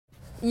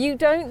you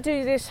don't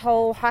do this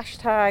whole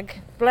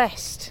hashtag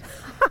blessed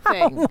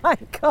thing. Oh my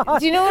God.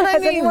 Do you know what I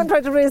Has mean? anyone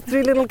tried to raise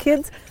 3 little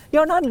kids?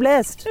 You're not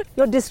blessed.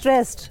 You're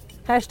distressed.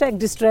 Hashtag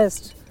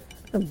distressed.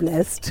 I'm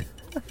blessed.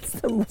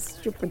 That's the most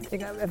stupid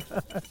thing I've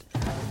ever heard.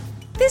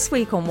 This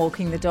week on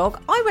Walking the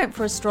Dog, I went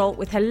for a stroll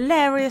with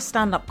hilarious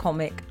stand-up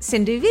comic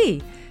Sindhu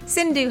Vee.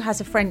 Sindhu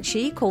has a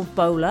Frenchie called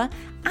Bowler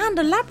and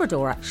a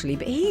Labrador actually,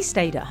 but he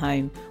stayed at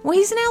home. Well,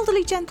 he's an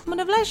elderly gentleman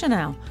of leisure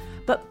now.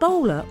 But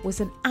Bowler was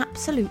an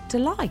absolute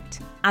delight,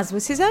 as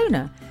was his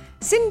owner.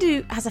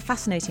 Sindhu has a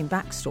fascinating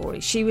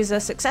backstory. She was a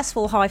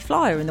successful high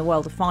flyer in the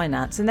world of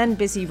finance and then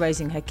busy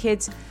raising her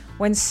kids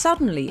when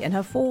suddenly in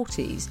her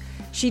 40s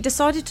she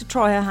decided to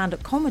try her hand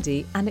at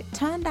comedy, and it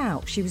turned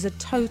out she was a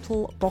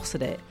total boss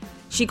at it.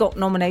 She got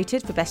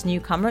nominated for Best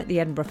Newcomer at the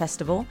Edinburgh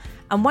Festival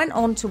and went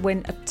on to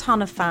win a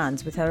ton of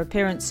fans with her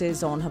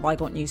appearances on Have I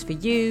Got News For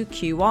You,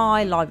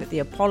 QI, Live at the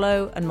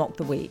Apollo and Mock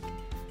the Week.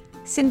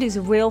 Sindhu's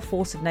a real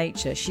force of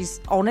nature. She's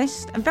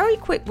honest and very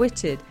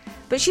quick-witted,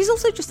 but she's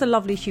also just a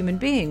lovely human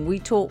being. We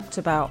talked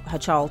about her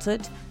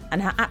childhood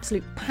and her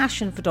absolute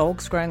passion for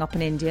dogs growing up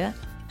in India,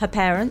 her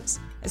parents,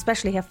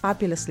 especially her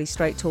fabulously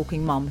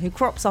straight-talking mum, who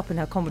crops up in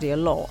her comedy a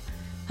lot,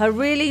 her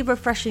really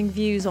refreshing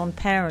views on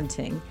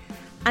parenting,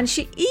 and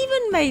she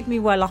even made me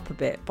well up a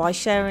bit by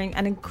sharing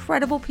an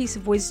incredible piece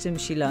of wisdom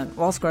she learnt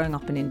whilst growing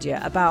up in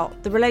India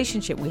about the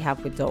relationship we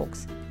have with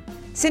dogs.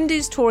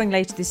 Sindhu's touring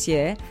later this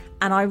year,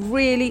 and I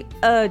really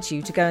urge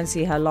you to go and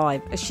see her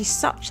live, as she's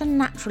such a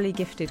naturally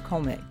gifted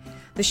comic.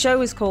 The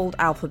show is called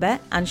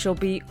Alphabet, and she'll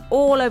be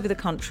all over the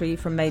country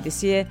from May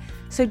this year,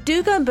 so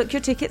do go and book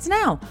your tickets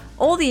now.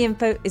 All the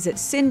info is at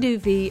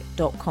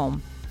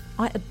sindhuvee.com.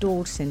 I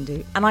adored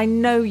Sindhu, and I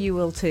know you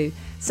will too.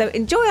 So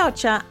enjoy our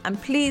chat,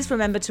 and please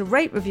remember to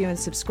rate, review and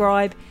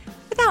subscribe.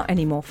 Without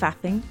any more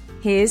faffing,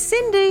 here's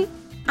Sindhu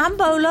and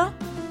Bowler.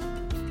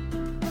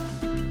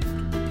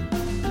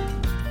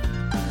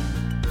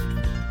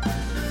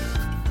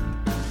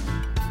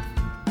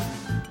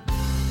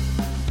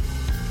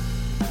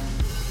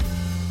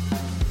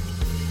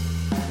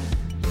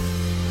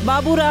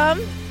 Babu Ram,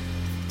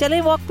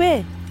 chale walk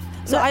pe.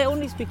 So I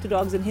only speak to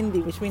dogs in Hindi,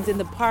 which means in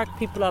the park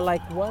people are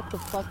like, what the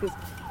fuck is,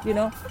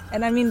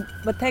 and I mean,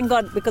 but thank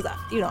God, because,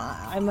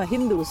 I'm a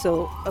Hindu,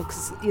 so,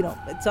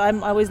 so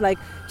I'm always like,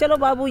 chalo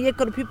babu, ye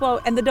karo, people,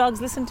 and the dogs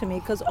listen to me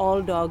because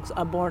all dogs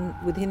are born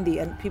with Hindi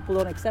and people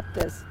don't accept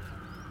this.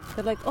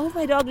 They're like, oh,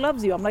 my dog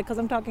loves you. I'm like, because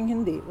I'm talking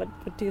Hindi.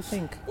 What do you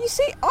think? You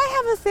see,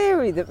 I have a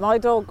theory that my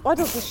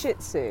dog's a Shih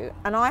Tzu,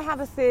 and I have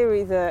a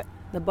theory that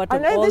The butt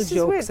of all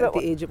jokes at the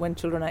age when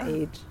children are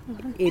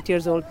 8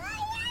 years old.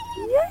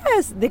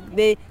 Yes,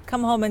 they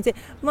come home and say,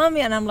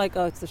 Mommy, and I'm like,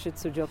 oh, it's a Shih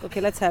Tzu joke.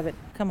 Okay, let's have it.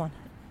 Come on.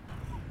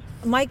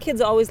 My kids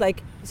are always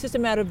like, it's just a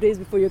matter of days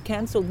before you're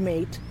cancelled,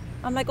 mate.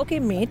 I'm like, okay,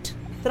 mate.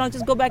 Then I'll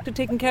just go back to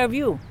taking care of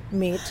you,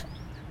 mate.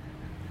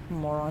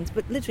 Morons.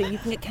 But literally, you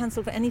can get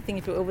cancelled for anything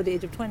if you're over the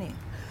age of 20.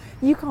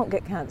 You can't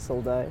get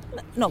cancelled though.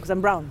 No, because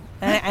I'm brown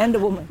and a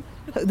woman.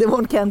 They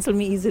won't cancel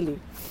me easily.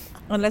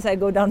 Unless I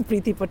go down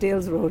Preeti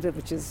Patel's road,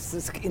 which is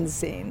just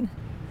insane.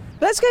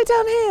 Let's go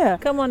down here.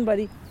 Come on,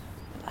 buddy.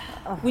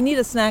 We need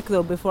a snack,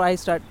 though, before I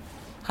start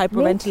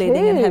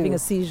hyperventilating and having a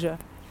seizure.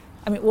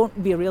 I mean, it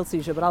won't be a real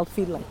seizure, but I'll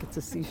feel like it's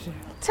a seizure.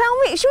 Tell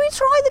me, should we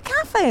try the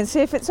cafe and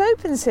see if it's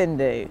open,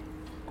 Sindhu?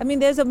 I mean,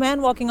 there's a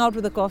man walking out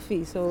with a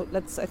coffee, so I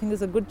think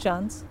there's a good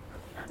chance.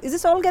 Is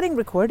this all getting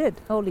recorded?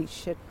 Holy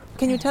shit.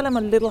 Can you tell I'm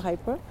a little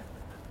hyper?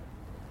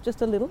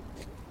 Just a little?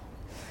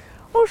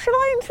 Well, shall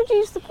I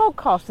introduce the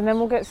podcast and then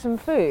we'll get some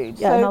food?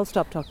 Yeah, and I'll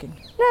stop talking.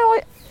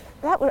 No,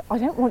 I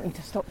don't want you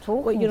to stop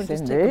talking, Well, you don't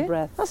Sindhu. just take a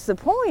breath. That's the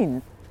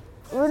point.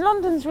 We're in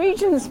London's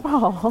Regent's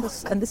Park.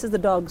 And this is the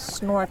dog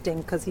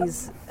snorting because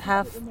he's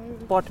half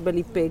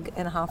pot-belly pig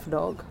and half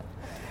dog.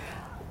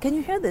 Can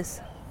you hear this?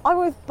 I'm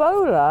with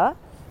Bowler.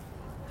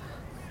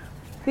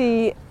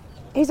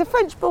 He's a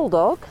French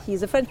bulldog.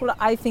 He's a French bulldog.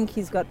 I think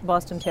he's got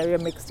Boston Terrier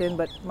mixed in,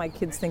 but my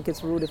kids think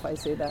it's rude if I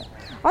say that.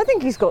 I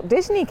think he's got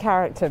Disney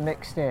character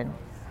mixed in.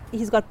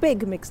 He's got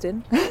pig mixed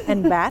in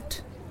and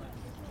bat.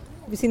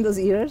 Have you seen those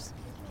ears?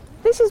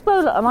 This is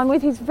Bowler, and I'm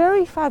with his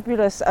very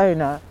fabulous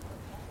owner,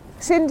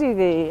 Sindhu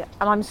Vee,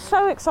 and I'm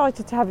so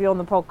excited to have you on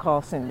the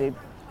podcast, Sindhu.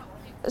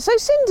 So,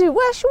 Sindhu,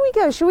 where should we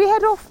go? Should we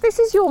head off? This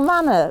is your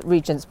manor,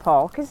 Regent's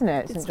Park, isn't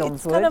it, St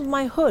John's Wood? It's kind of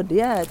my hood,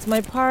 yeah. It's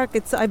my park.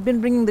 I've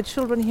been bringing the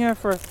children here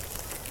for,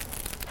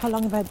 how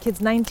long have I had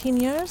kids? 19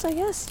 years, I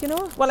guess,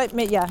 Well,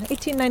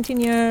 18, 19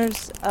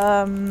 years.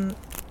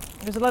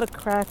 There's a lot of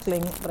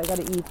crackling, but I got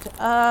to eat.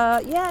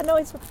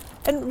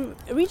 And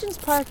Regent's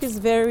Park is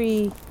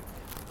very,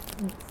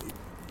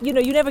 you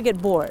never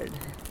get bored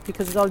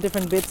because it's all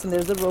different bits and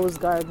there's a rose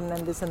garden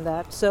and this and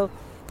that. So,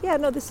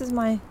 this is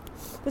my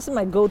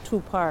go-to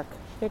park.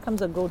 Here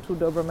comes a go-to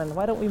Doberman.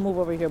 Why don't we move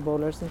over here,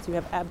 Bowler, since you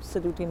have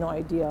absolutely no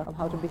idea of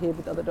how to behave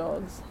with other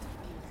dogs.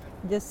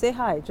 Just say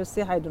hi.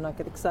 Do not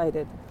get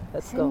excited.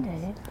 Let's go.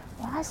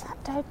 Why has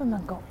that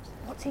Doberman got?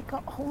 What's he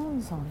got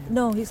horns on?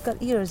 No, he's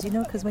got ears.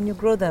 Because when you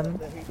grow them,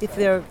 if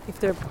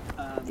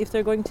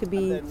they're going to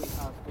be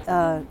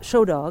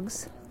show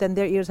dogs, then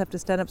their ears have to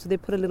stand up, so they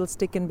put a little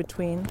stick in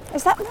between.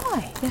 Is that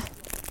why? Yeah.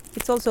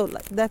 It's also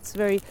like, that's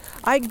very,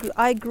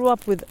 I grew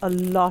up with a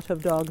lot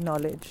of dog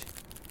knowledge,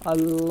 a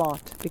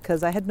lot,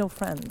 because I had no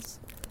friends.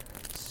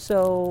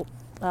 So,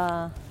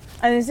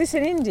 And is this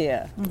in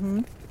India?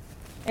 mhm.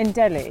 In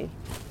Delhi?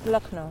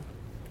 Lucknow.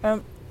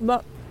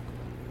 But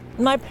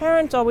my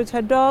parents always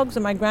had dogs,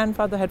 and my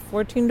grandfather had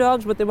 14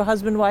 dogs, but they were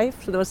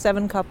husband-wife, so there were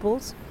 7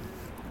 couples.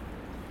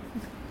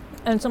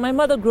 And so my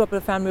mother grew up in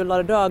a family with a lot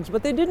of dogs,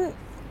 but they didn't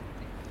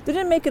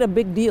make it a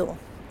big deal.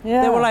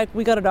 Yeah. They were like,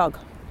 we got a dog.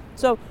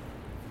 So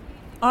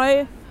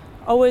I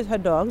always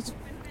had dogs.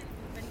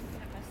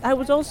 I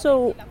was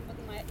also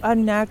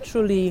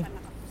unnaturally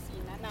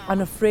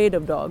unafraid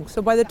of dogs.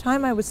 So by the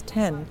time I was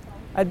 10,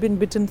 I'd been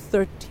bitten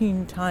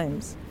 13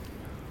 times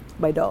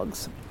by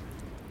dogs.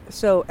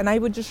 So, and I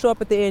would just show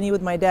up at the A&E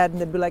with my dad,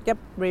 and they'd be like, yep,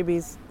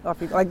 rabies,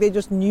 off you go. Like, they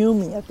just knew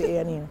me at the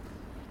A&E.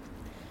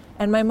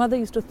 And my mother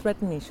used to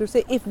threaten me. She would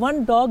say, if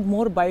one dog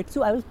more bites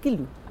you, I will kill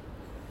you.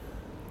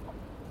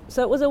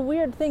 So it was a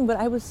weird thing, but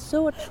I was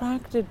so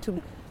attracted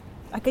to,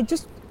 like, I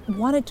just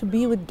wanted to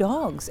be with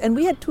dogs. And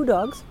we had 2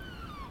 dogs.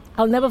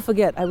 I'll never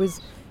forget, I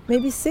was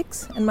maybe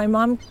 6, and my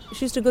mom,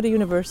 she used to go to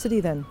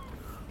university then.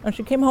 And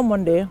she came home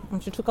one day,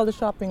 and she took all the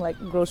shopping, like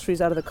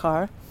groceries, out of the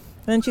car.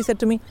 And then she said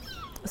to me,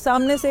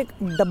 Samne se ek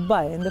dabba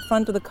hai, in the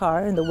front of the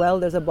car, in the well,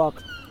 there's a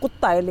box. Kutta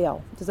hai, le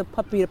aao. There's a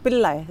puppy, a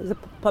pillai, there's a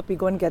puppy,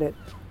 go and get it.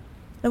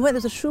 And wait,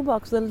 there's a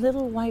shoebox with a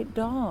little white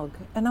dog.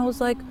 And I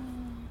was like,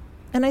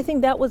 and I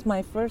think that was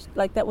my first,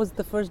 like, that was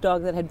the first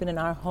dog that had been in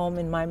our home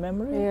in my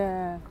memory.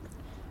 Yeah.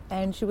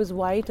 And she was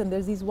white, and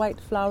there's these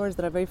white flowers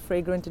that are very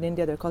fragrant in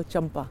India. They're called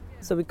champa.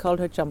 So we called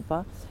her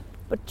Champa.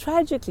 But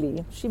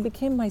tragically, she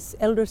became my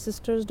elder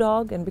sister's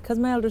dog, and because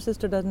my elder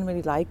sister doesn't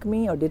really like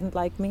me or didn't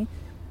like me,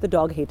 the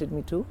dog hated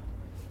me too.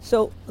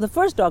 So the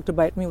first dog to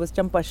bite me was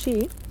Champa.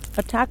 She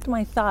attacked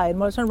my thigh, and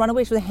when I was trying to run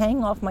away, she was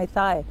hanging off my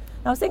thigh.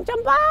 And I was saying,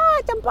 Champa,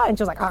 Champa, and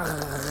she was like,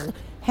 "Argh,"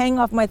 hanging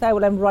off my thigh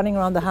while I'm running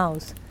around the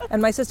house.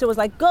 And my sister was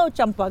like, go,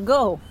 Champa,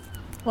 go.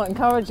 What,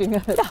 encouraging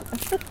her?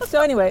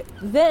 So anyway,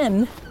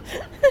 then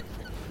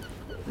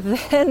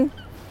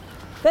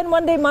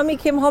one day Mummy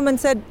came home and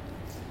said,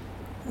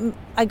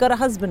 I got a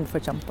husband for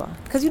Champa.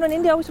 Because, in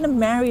India, I always want to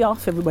marry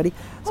off everybody.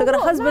 So I got a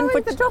husband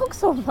for the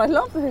dogs off. I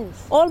love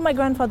this. All my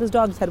grandfather's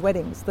dogs had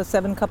weddings, the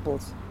 7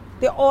 couples.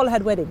 They all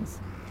had weddings.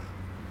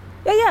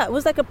 Yeah, it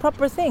was like a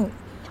proper thing.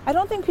 I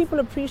don't think people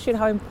appreciate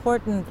how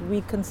important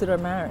we consider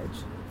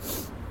marriage.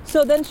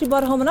 So then she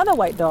brought home another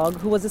white dog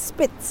who was a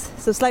Spitz,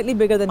 so slightly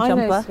bigger than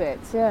Champa. I know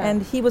Spitz, yeah.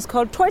 And he was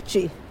called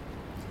Torchy.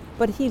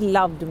 But he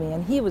loved me,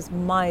 and he was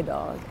my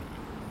dog.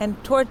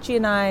 And Torchy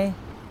and I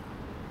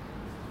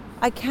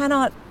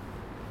cannot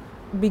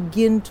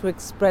begin to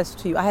express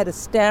to you. I had a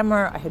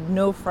stammer, I had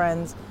no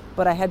friends,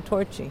 but I had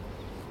Torchy.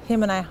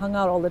 Him and I hung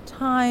out all the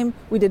time.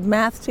 We did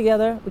math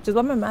together, which is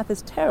why my math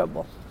is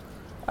terrible.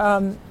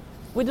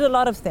 We did a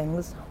lot of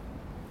things.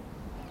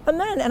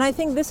 And I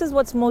think this is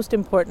what's most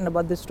important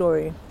about this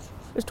story,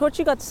 is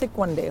Torchy got sick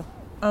one day.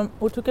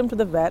 We took him to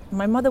the vet.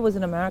 My mother was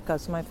in America,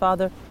 so my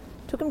father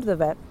took him to the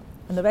vet,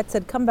 and the vet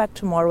said, come back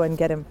tomorrow and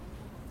get him.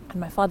 And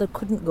my father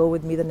couldn't go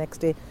with me the next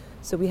day,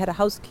 so we had a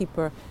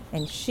housekeeper,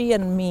 and she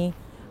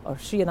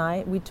and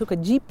I, we took a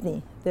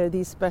jeepney. They're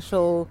these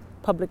special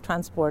public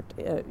transport,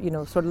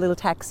 sort of little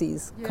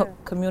taxis,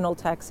 communal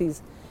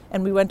taxis.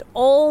 And we went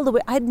all the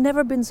way. I'd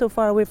never been so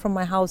far away from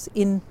my house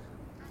in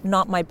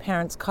not my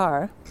parents'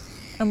 car.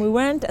 And we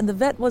went, and the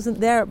vet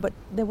wasn't there, but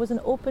there was an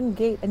open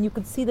gate, and you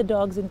could see the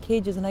dogs in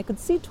cages, and I could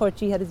see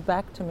Torchy had his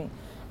back to me.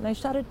 And I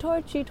shouted,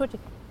 Torchy, Torchy.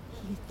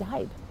 He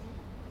died.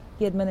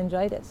 He had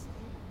meningitis.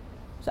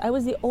 So I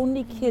was the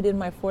only kid in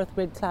my 4th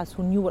grade class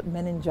who knew what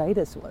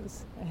meningitis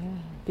was,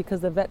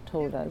 because the vet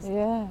told us.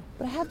 Yeah.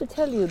 But I have to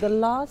tell you, the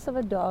loss of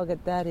a dog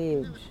at that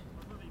age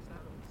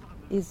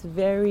is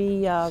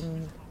very,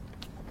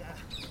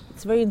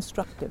 it's very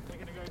instructive.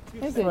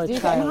 Is for a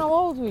it? child. And how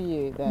old were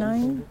you then?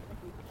 9.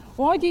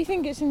 Why do you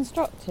think it's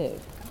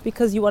instructive?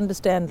 Because you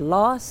understand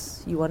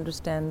loss, you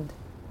understand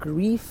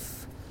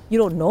grief. You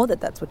don't know that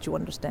that's what you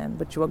understand,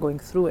 but you are going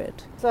through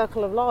it.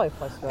 Circle of life,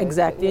 I suppose.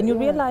 Exactly, and you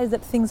realize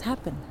that things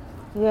happen.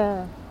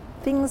 Yeah.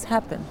 Things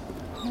happen.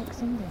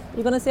 Excellent.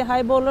 You going to say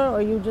hi, Bowler, or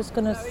are you just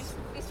going to... No,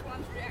 this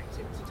one's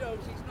reactive to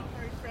dogs. He's not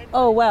very friendly.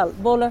 Oh, well,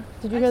 Bowler,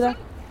 did you hear that?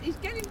 He's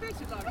getting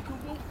better, like you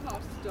can walk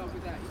past the dog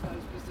without his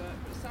nose berserk,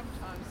 but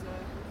sometimes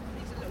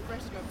he's a little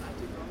rescue I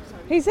did wrong. So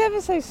He's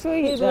ever so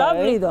sweet. He's though.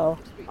 lovely, though.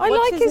 I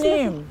What's like his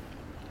little- name?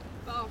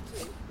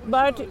 Barty.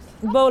 Barty.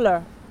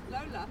 Bowler.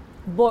 Lola.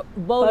 Bowler.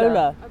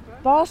 Bowler.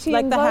 Barty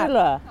Like and the hat.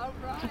 Bowler. Oh,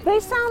 right. They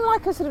sound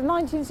like a sort of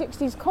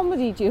 1960s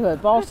comedy duo,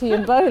 Barty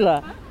and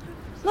Bowler.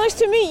 Nice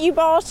to meet you,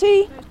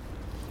 Barty.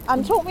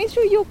 And talk me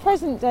through your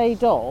present day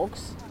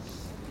dogs.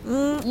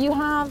 We've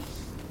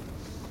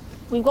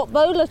got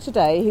Bowler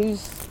today,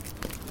 who's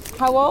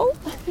how old?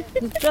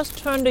 He's just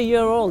turned a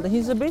year old, and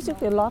he's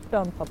basically a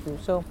lockdown puppy.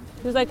 So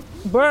he's like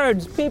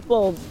birds,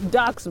 people,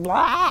 ducks,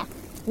 blah.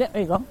 Yeah,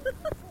 there you go.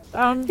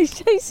 He's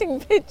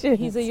chasing pigeons.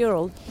 He's a year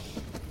old.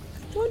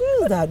 What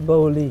is that,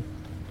 Bowley?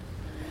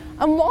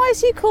 And why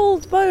is he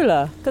called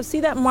Bowler? Because see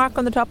that mark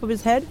on the top of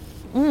his head?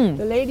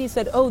 The lady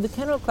said, oh, the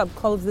Kennel Club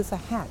calls this a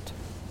hat.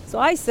 So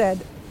I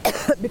said,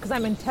 because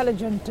I'm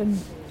intelligent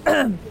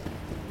and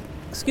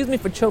excuse me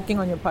for choking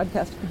on your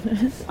podcast.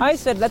 I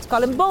said, let's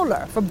call him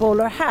Bowler for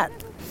bowler hat.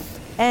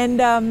 And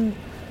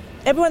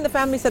everyone in the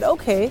family said,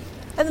 okay.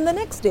 And then the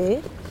next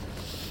day,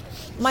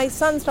 my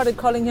son started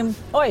calling him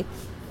Oi,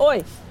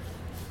 Oi.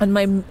 And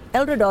my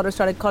elder daughter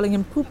started calling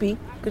him Poopy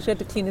because she had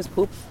to clean his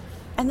poop.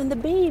 And then the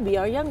baby,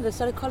 our youngest,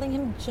 started calling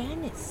him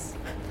Janice.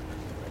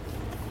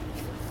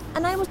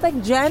 And I was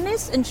like,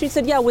 Janice? And she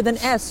said, yeah, with an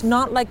S,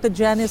 not like the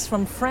Janice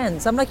from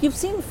Friends. I'm like, you've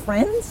seen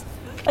Friends?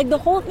 Like, the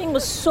whole thing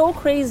was so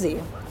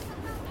crazy.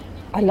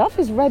 I love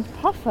his red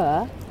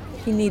puffer.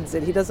 He needs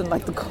it. He doesn't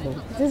like the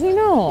cold. Does he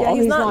not? Yeah,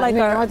 he's not like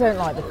me. our... I don't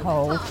like the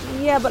cold.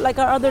 Yeah, but like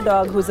our other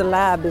dog, who's a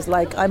lab, is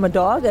like, I'm a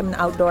dog, I'm an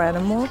outdoor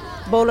animal.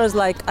 Bowler's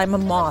like, I'm a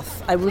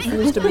moth. I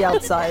refuse to be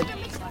outside.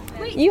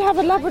 You have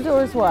a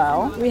Labrador as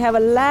well. We have a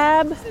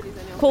lab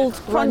Called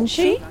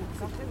Crunchy,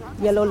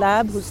 yellow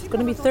lab, who's going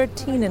to be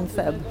 13 in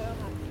Feb.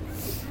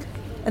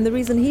 And the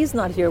reason he's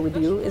not here with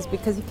you is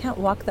because he can't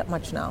walk that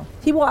much now.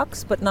 He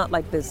walks, but not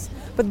like this.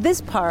 But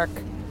this park,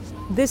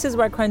 this is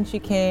where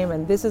Crunchy came,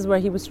 and this is where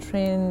he was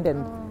trained,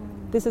 and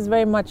this is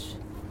very much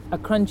a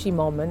Crunchy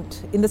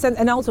moment in the sense.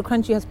 And also,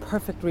 Crunchy has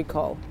perfect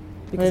recall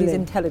because he's Really?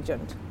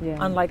 intelligent, Yeah.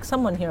 unlike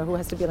someone here who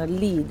has to be on a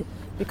lead.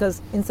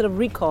 Because instead of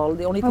recall,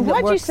 the only thing I'm that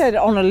glad works. you said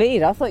on a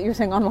lead. I thought you were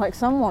saying unlike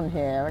someone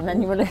here, and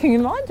then you were looking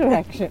in my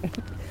direction.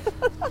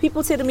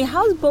 People say to me,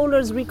 "How's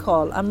Bowler's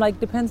recall?" I'm like,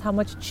 depends how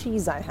much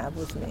cheese I have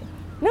with me.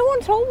 No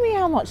one told me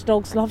how much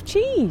dogs love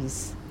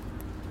cheese.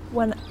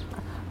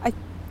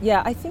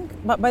 I think,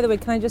 but by the way,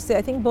 can I just say,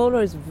 I think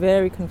Bowler is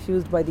very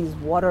confused by these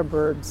water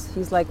birds.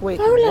 He's like, wait,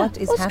 what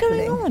is what's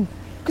happening? going on?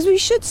 Because we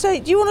should say,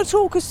 do you want to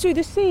talk us through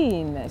the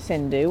scene,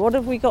 Sindhu? What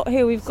have we got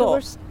here? So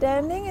we're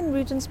standing in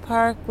Regent's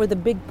Park where the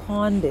big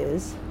pond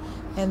is,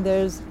 and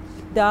there's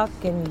duck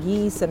and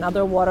geese and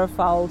other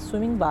waterfowl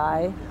swimming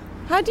by.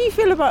 How do you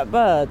feel about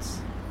birds?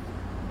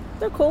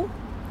 They're cool.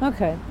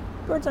 Okay,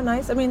 Birds are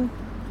nice. I mean,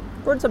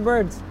 birds are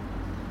birds.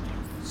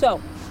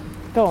 So,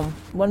 go on.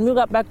 when we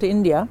got back to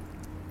India,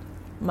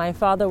 my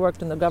father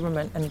worked in the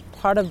government, and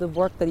part of the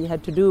work that he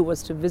had to do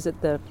was to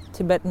visit the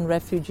Tibetan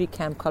refugee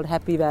camp called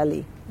Happy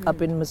Valley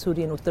up in Mussoorie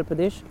in Uttar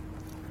Pradesh.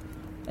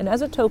 And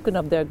as a token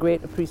of their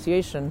great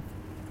appreciation,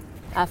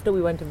 after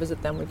we went to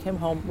visit them, we came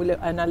home,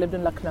 and I lived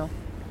in Lucknow.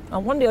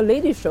 And one day a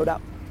lady showed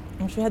up,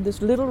 and she had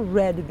this little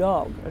red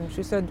dog, and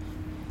she said,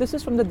 "This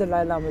is from the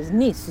Dalai Lama's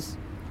niece,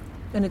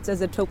 and it's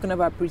as a token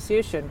of our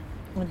appreciation.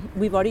 And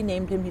we've already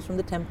named him, he's from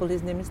the temple,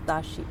 his name is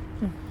Tashi,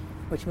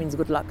 which means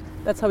good luck."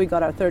 That's how we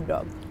got our third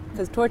dog.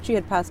 Because Torchi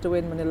had passed away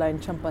in Manila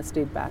and Champa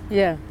stayed back.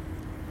 Yeah.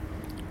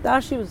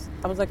 Tashi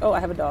I was like, oh,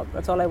 I have a dog.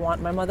 That's all I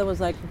want. My mother was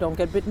like, don't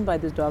get bitten by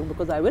this dog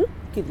because I will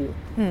kill you.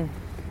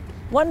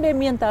 One day,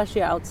 me and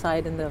Tashi are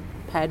outside in the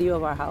patio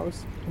of our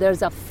house.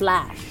 There's a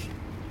flash,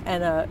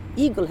 and an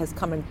eagle has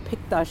come and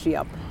picked Tashi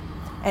up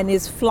and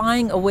is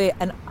flying away.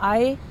 And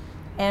I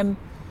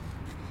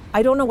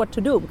don't know what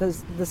to do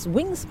because this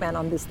wingspan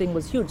on this thing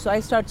was huge. So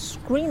I start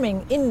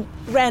screaming, in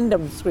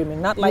random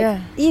screaming, not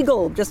like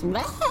eagle, just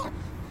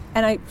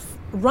and I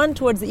run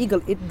towards the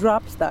eagle. It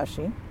drops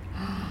Tashi,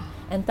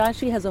 and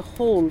Tashi has a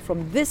hole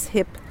from this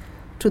hip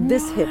to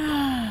this hip.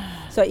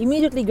 So I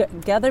immediately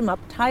gather him up,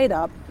 tie it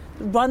up,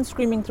 run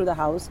screaming through the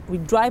house. We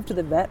drive to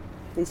the vet.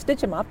 They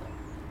stitch him up,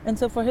 and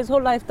so for his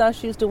whole life,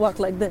 Tashi used to walk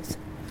like this.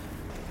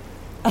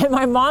 And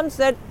my mom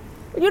said,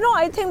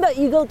 I think the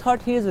eagle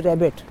thought he is a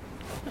rabbit.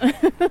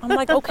 I'm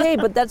like, okay,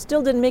 but that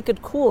still didn't make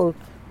it cool.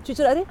 She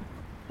said, Are,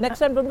 next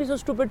time don't be so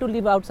stupid to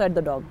leave outside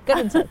the dog. Get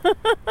inside.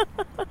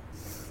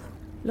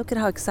 Look at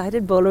how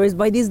excited Bowler is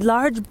by these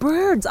large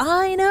birds.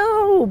 I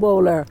know,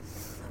 Bowler.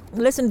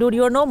 Listen, dude,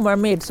 you're no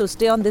mermaid, so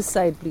stay on this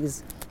side,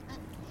 please.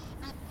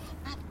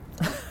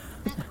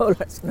 Bowler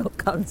has no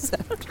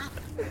concept.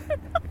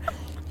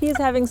 He is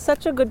having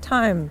such a good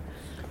time.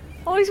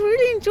 Oh, he's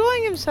really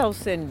enjoying himself,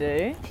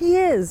 Sindhu. He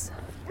is.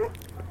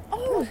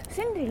 Oh,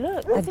 Cindy,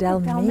 look. A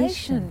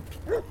Dalmatian.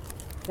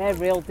 They're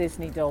real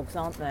Disney dogs,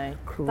 aren't they?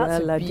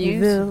 Cruella de beautiful.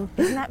 Vil.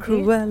 Isn't that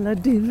beautiful?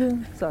 Cruella de Vil.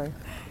 Sorry.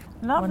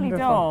 Lovely Wonderful.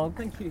 dog.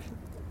 Thank you.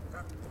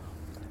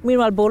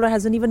 Meanwhile, Bowler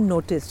hasn't even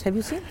noticed. Have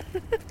you seen?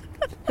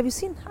 Have you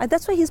seen?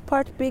 That's why he's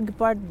part pig,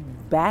 part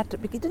bat.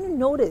 Because he didn't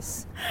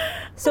notice.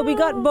 So we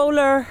got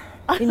Bowler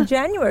in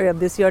January of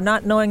this year,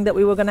 not knowing that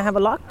we were going to have a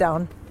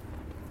lockdown.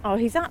 Oh,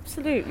 he's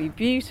absolutely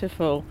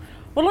beautiful.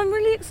 Well, I'm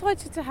really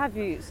excited to have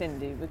you,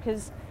 Cindy,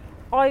 because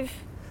I've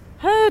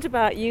heard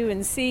about you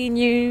and seen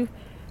you,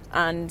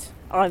 and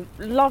I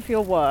love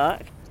your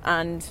work,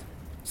 and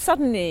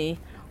suddenly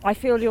I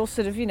feel you're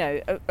sort of,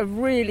 a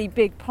really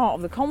big part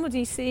of the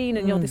comedy scene,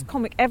 and you're this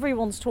comic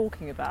everyone's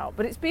talking about.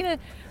 But it's been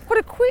quite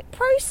a quick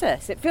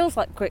process. It feels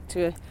like quick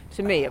to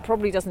me. It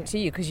probably doesn't to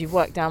you because you've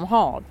worked down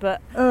hard.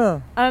 But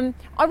I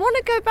want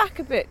to go back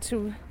a bit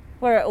to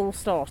where it all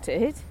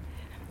started.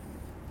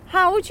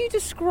 How would you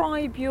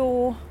describe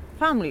your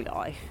family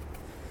life?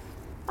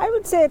 I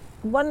would say at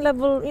one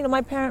level,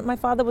 my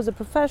father was a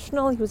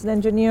professional. He was an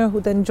engineer who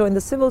then joined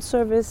the civil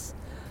service.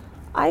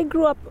 I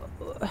grew up,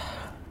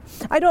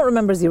 I don't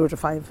remember 0 to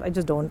 5, I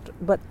just don't.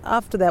 But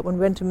after that, when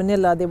we went to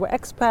Manila, there were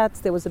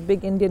expats. There was a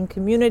big Indian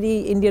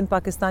community, Indian,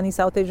 Pakistani,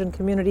 South Asian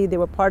community. They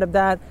were part of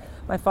that.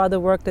 My father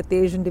worked at the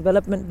Asian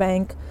Development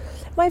Bank.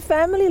 My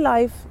family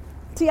life,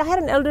 see, I had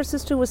an elder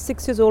sister who was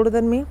 6 years older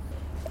than me.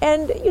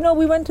 And,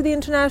 we went to the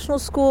international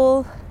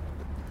school.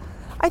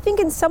 I think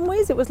in some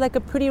ways it was like a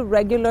pretty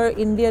regular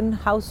Indian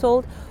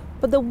household.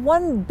 But the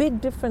one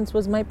big difference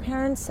was my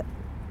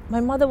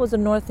mother was a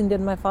North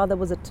Indian, my father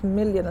was a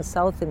Tamilian, a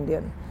South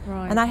Indian.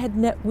 Right.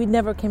 And we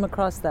never came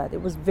across that.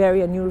 It was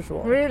very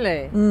unusual.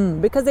 Really?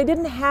 Because they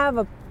didn't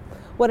have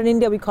what in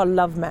India we call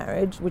love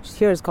marriage, which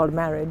here is called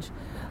marriage.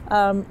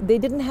 They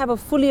didn't have a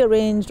fully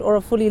arranged or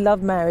a fully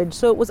loved marriage.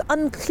 So it was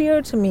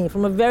unclear to me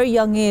from a very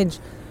young age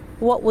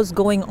what was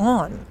going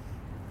on.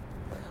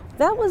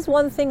 That was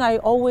one thing I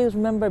always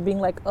remember being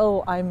like,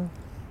 oh, I'm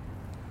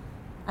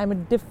a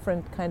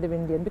different kind of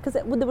Indian, because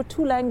there were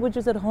 2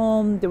 languages at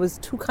home, there was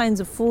 2 kinds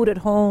of food at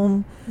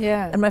home.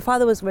 Yeah. And my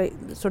father was my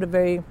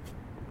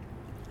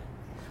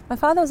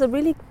father was a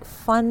really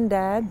fun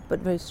dad, but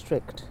very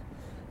strict.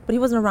 But he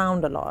wasn't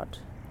around a lot,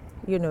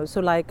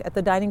 so like at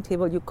the dining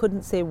table, you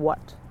couldn't say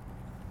what.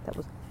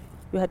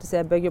 You had to say,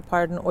 I beg your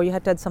pardon, or you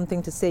had to have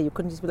something to say. You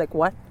couldn't just be like,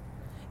 what?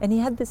 And he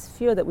had this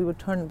fear that we would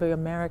turn very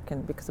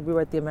American because we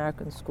were at the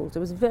American schools. It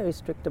was very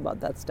strict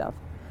about that stuff.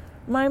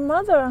 My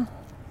mother...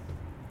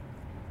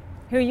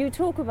 Who you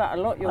talk about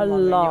a lot, your a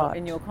mother, lot.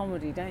 In your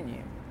comedy, don't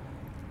you?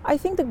 I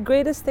think the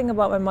greatest thing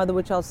about my mother,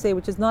 which I'll say,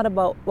 which is not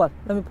about... Well,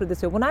 let me put it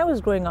this way. When I was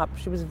growing up,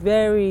 she was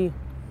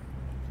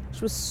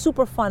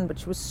super fun, but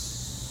she was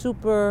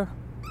super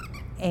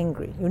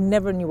angry. You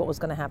never knew what was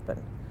going to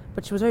happen.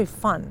 But she was very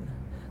fun.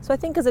 So I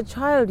think as a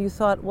child, you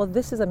thought, well,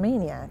 this is a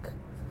maniac.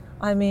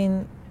 I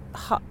mean...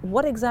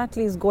 what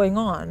exactly is going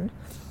on?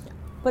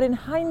 But in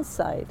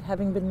hindsight,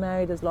 having been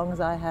married as long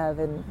as I have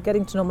and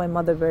getting to know my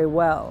mother very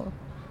well,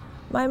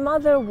 my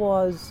mother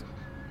was,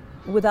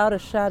 without a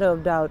shadow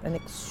of doubt, an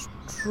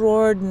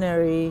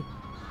extraordinary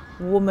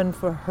woman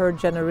for her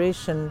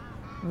generation,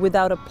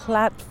 without a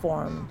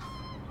platform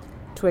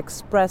to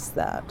express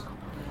that.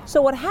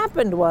 So what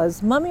happened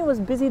was, Mummy was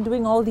busy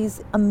doing all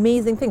these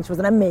amazing things. She was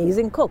an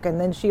amazing cook,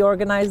 and then she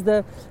organized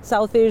the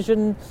South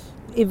Asian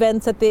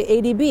events at the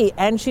ADB,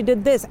 and she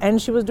did this,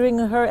 and she was doing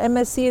her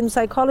MSc in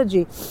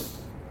psychology.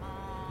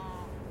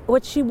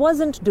 What she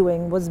wasn't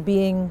doing was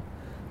being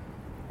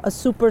a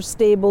super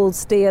stable,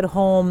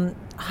 stay-at-home,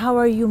 how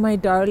are you, my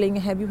darling,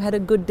 have you had a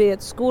good day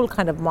at school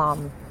kind of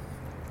mom.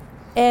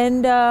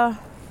 And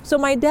so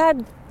my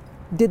dad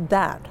did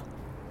that.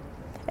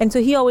 And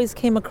so he always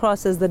came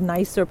across as the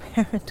nicer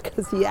parent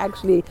because he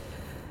actually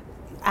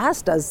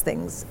asked us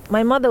things.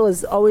 My mother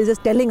was always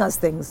just telling us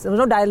things. There was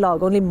no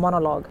dialogue, only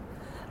monologue.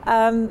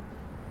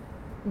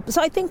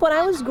 So I think when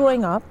I was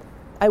growing up,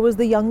 I was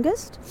the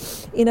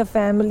youngest in a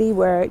family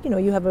where,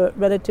 you have a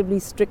relatively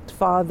strict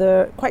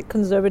father, quite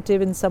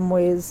conservative in some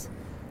ways.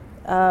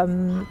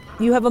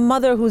 You have a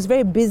mother who's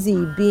very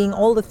busy being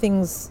all the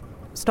things,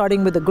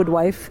 starting with a good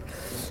wife.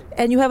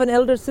 And you have an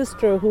elder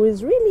sister who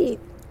is really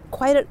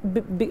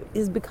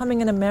is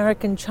becoming an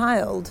American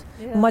child,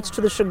 much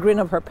to the chagrin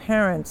of her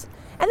parents.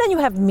 And then you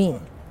have me,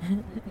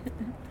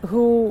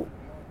 who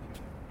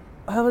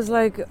I was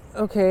like,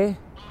 okay,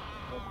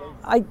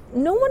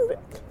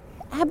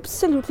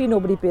 absolutely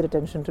nobody paid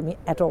attention to me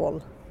at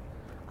all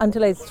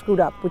until I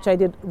screwed up, which I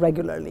did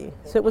regularly.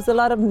 So it was a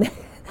lot of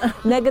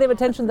negative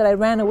attention that I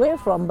ran away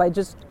from by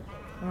just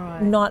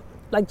not,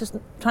 like just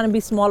trying to be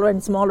smaller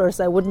and smaller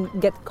so I wouldn't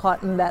get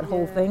caught in that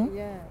whole thing.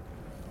 Yeah.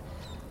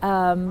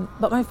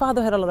 But my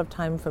father had a lot of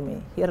time for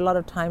me. He had a lot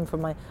of time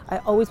for I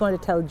always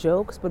wanted to tell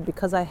jokes, but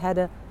because I had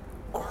a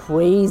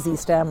crazy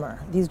stammer,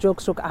 these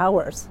jokes took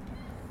hours.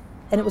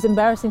 And it was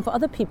embarrassing for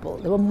other people.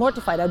 They were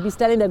mortified. I'd be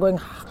standing there going,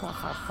 ha, ha,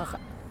 ha, ha, ha.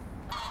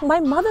 My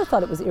mother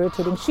thought it was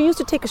irritating. She used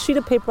to take a sheet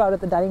of paper out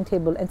at the dining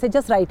table and say,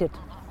 just write it.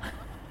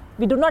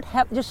 We do not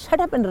have, just shut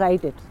up and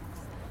write it.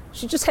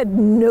 She just had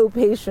no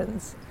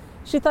patience.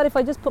 She thought if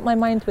I just put my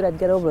mind to it, I'd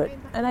get over it.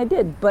 And I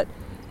did. But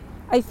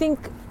I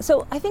think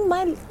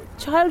my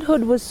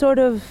childhood was sort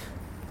of,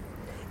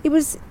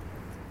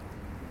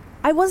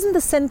 I wasn't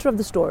the center of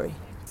the story.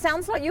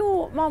 Sounds like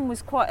your mum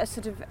was quite a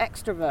sort of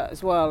extrovert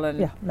as well. And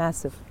yeah,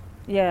 massive.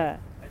 Yeah.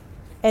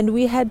 And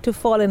we had to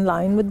fall in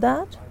line with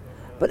that.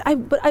 But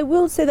I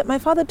will say that my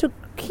father took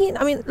keen,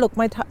 look,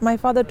 my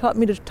father taught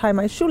me to tie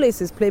my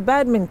shoelaces, play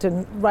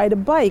badminton, ride a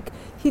bike.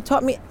 He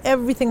taught me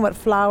everything about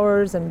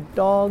flowers and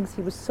dogs.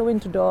 He was so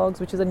into dogs,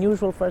 which is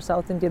unusual for a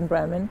South Indian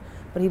Brahmin,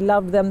 but he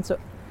loved them. So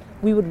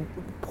we would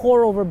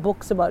pore over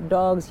books about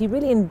dogs. He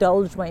really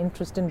indulged my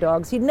interest in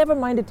dogs. He never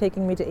minded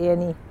taking me to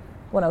A&E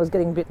when I was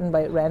getting bitten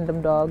by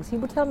random dogs. He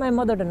would tell my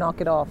mother to knock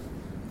it off.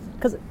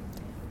 Because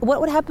what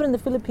would happen in the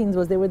Philippines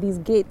was there were these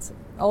gates.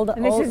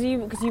 This is you,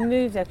 because you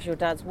moved there because your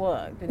dad's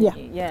work, didn't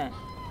you? Yeah.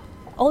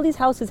 All these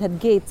houses had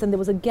gates, and there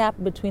was a gap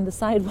between the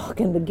sidewalk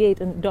and the gate,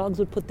 and dogs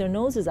would put their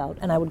noses out,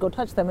 and I would go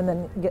touch them and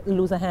then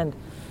lose a hand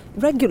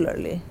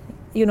regularly.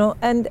 you know.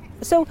 And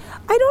so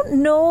I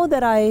don't know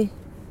that I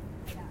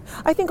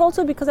think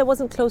also because I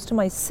wasn't close to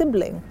my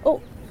sibling.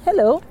 Oh,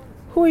 hello.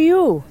 Who are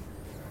you?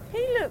 He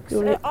looks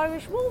an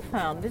Irish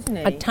wolfhound, isn't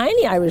he? A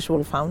tiny Irish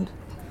wolfhound.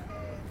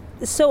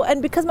 So,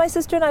 and because my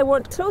sister and I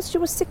weren't close, she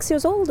was 6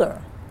 years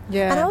older.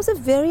 Yeah. And I was a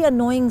very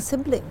annoying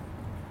sibling.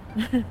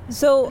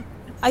 So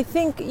I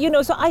think, you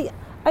know, so I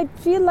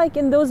feel like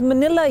in those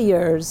Manila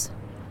years,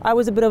 I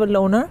was a bit of a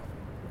loner.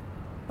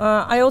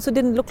 I also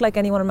didn't look like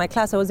anyone in my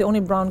class. I was the only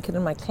brown kid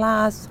in my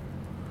class.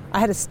 I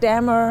had a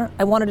stammer.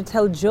 I wanted to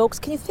tell jokes.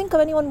 Can you think of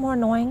anyone more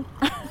annoying?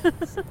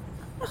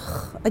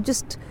 I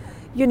just,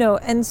 you know,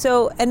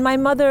 and my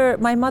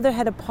mother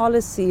had a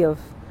policy of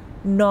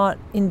not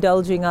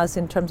indulging us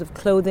in terms of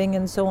clothing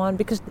and so on,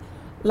 because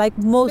like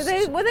most...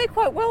 Were they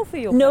quite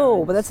wealthy, your No,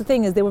 parents? but that's the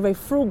thing, is they were very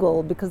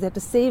frugal because they had to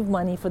save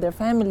money for their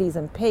families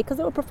and pay, because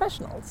they were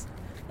professionals.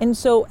 And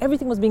so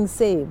everything was being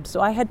saved. So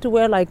I had to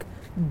wear like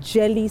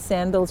jelly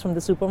sandals from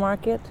the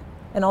supermarket,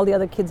 and all the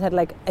other kids had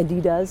like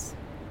Adidas.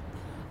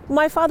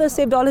 My father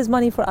saved all his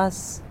money for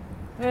us.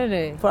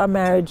 Really? For our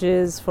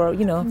marriages, for,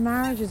 you know.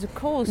 Marriages, of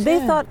course. They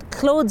yeah. thought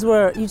clothes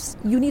were,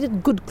 you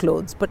needed good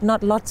clothes, but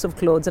not lots of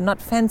clothes and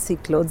not fancy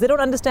clothes. They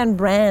don't understand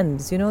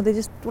brands, you know. They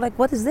just were like,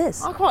 what is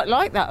this? I quite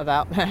like that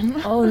about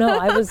them. Oh no,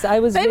 I was They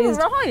raised...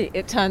 were right,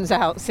 it turns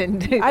out,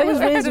 Cindy. I They was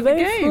were ahead raised of the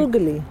very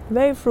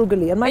game.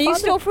 frugally. And my Are you father,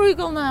 still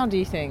frugal now, do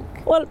you think?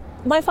 Well,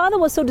 my father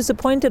was so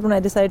disappointed when I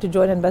decided to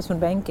join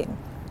investment banking.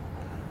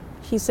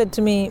 He said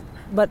to me,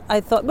 but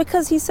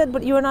he said,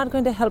 but you are not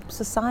going to help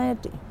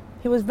society.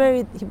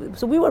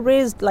 So we were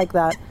raised like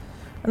that.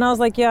 And I was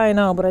like, yeah, I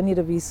know, but I need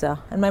a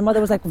visa. And my mother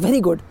was like,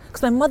 very good.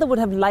 Because my mother would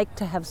have liked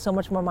to have so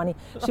much more money.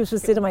 She used to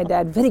say to my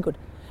dad, very good.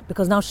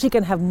 Because now she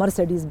can have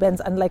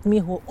Mercedes-Benz, unlike me,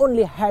 who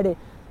only had a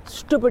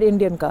stupid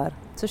Indian car.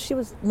 So she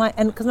was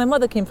because my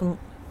mother came from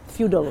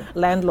feudal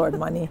landlord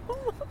money.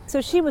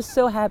 So she was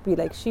so happy.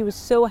 Like, she was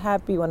so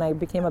happy when I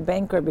became a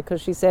banker, because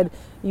she said,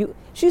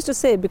 she used to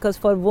say, because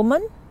for a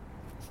woman,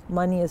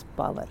 money is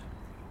power.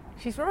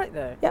 She's right,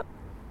 though. Yep.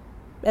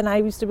 And I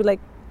used to be like,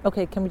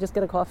 okay, can we just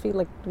get a coffee?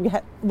 Like,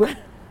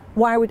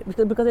 why are we?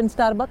 Because in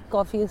Starbucks,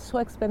 coffee is so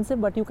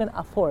expensive, but you can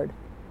afford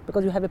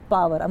because you have a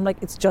power. I'm like,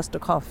 it's just a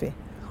coffee.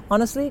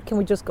 Honestly, can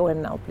we just go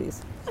in now,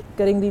 please?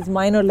 Getting these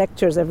minor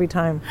lectures every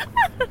time.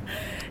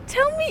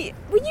 Tell me,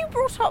 were you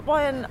brought up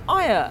by an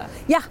ayah?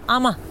 Yeah,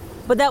 Amma.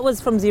 But that was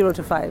from 0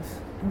 to 5.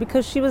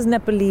 Because she was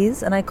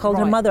Nepalese and I called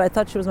her Right. mother. I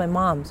thought she was my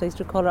mom, so I used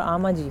to call her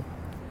Ammaji.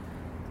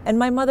 And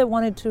my mother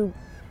wanted to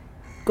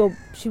go,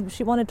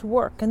 she wanted to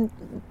work. And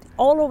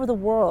all over the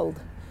world,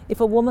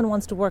 if a woman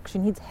wants to work, she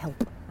needs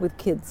help with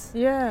kids.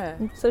 Yeah.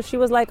 So she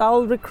was like,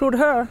 I'll recruit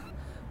her.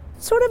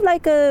 Sort of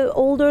like a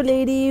older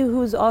lady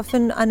who's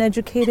often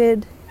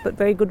uneducated, but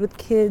very good with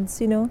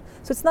kids, you know.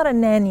 So it's not a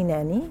nanny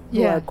who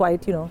Yeah. are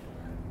quite, you know,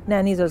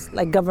 nannies are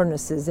like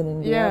governesses in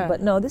India. Yeah.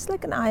 But no, this is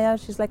like an ayah.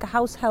 She's like a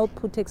house help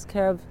who takes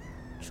care of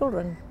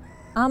children.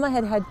 Amma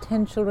had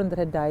 10 children that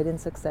had died in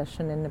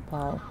succession in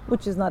Nepal,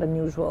 which is not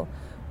unusual.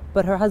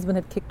 But her husband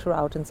had kicked her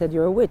out and said,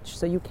 you're a witch,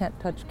 so you can't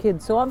touch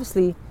kids. So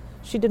obviously,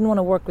 she didn't want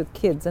to work with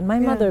kids. And my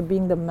mother,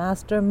 being the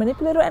master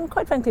manipulator and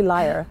quite frankly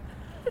liar,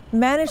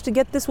 managed to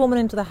get this woman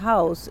into the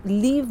house,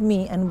 leave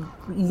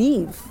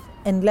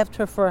and left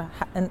her for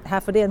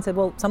half a day and said,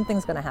 well,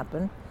 something's going to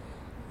happen.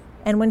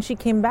 And when she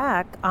came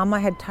back, Amma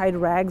had tied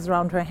rags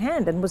around her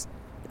hand and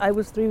I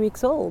was 3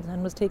 weeks old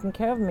and was taking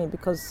care of me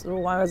because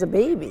I was a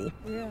baby.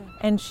 Yeah.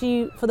 And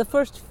she, for the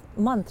first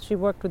month, she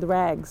worked with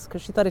rags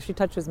because she thought if she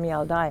touches me,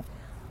 I'll die.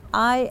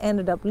 I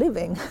ended up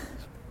living.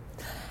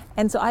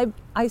 And so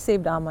I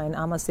saved Amma and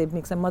Amma saved me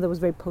because my mother was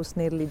very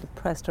postnatally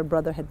depressed. Her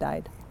brother had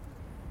died.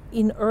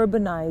 In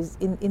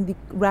the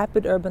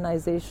rapid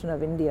urbanization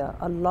of India,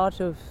 a lot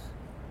of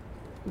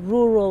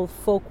rural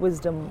folk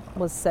wisdom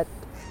was set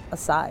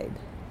aside.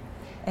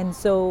 And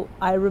so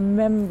I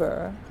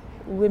remember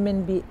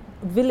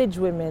village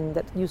women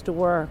that used to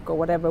work or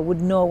whatever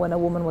would know when a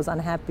woman was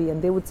unhappy,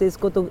 and they would say,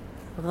 "Isko to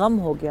gham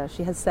ho gaya,"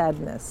 she has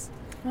sadness.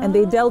 And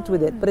they dealt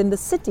with it. But in the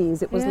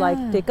cities, it was like,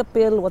 take a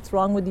pill, what's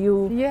wrong with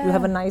you? Yeah. You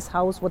have a nice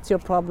house, what's your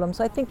problem?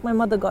 So I think my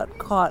mother got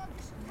caught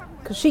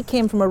because she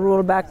came from a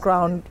rural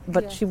background,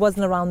 but she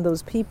wasn't around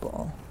those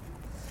people.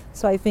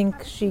 So I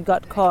think she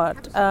got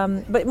caught.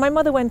 But my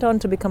mother went on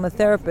to become a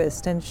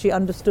therapist, and she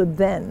understood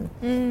then.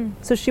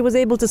 So she was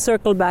able to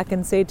circle back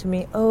and say to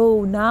me,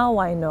 oh, now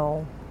I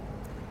know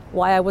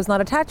why I was not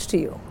attached to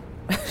you.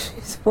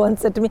 She once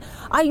said to me,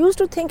 I used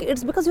to think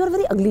it's because you're a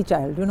very ugly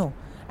child, you know.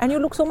 And you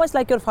look so much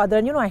like your father,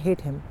 and you know, I hate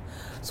him.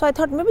 So I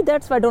thought maybe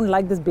that's why I don't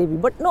like this baby.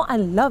 But no, I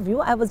love you.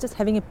 I was just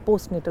having a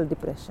postnatal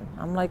depression.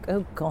 I'm like,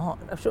 oh God.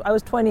 I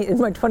was in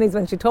my 20s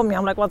when she told me.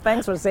 I'm like, well,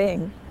 thanks for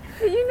saying.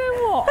 But you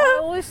know what? I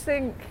always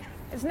think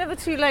it's never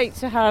too late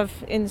to have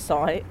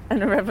insight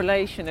and a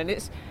revelation.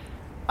 And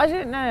I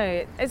don't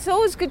know, it's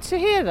always good to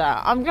hear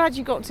that. I'm glad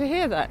you got to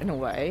hear that in a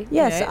way.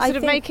 Yes, you know, I sort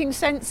of think- making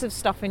sense of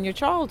stuff in your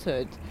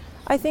childhood.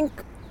 I think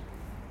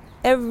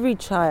every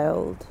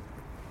child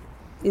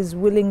is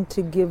willing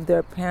to give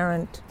their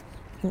parent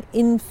an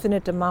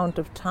infinite amount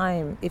of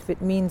time if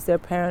it means their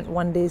parent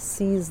one day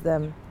sees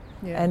them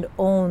and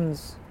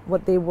owns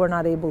what they were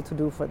not able to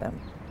do for them.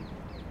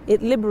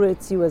 It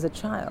liberates you as a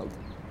child.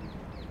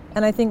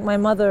 And I think my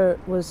mother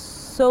was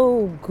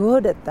so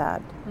good at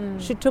that.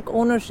 She took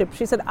ownership.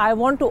 She said, I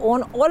want to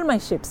own all my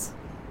shits.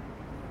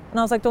 And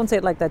I was like, don't say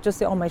it like that, just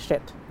say all my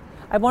shit.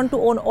 I want to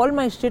own all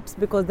my shits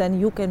because then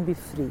you can be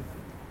free.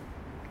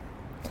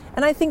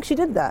 And I think she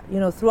did that,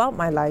 throughout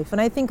my life. And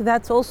I think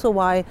that's also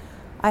why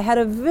I had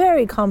a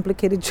very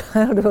complicated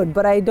childhood,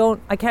 but I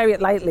carry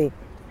it lightly.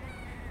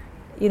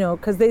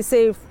 Because they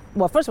say,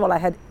 well, first of all, I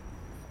had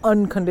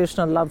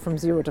unconditional love from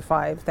 0 to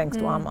 5, thanks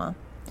to Amma,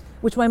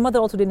 which my mother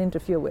also didn't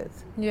interfere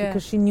with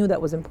because she knew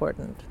that was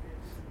important.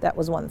 That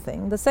was one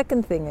thing. The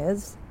second thing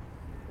is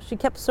she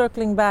kept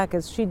circling back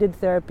as she did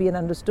therapy and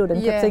understood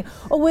and kept saying,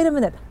 oh, wait a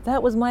minute,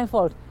 that was my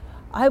fault.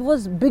 I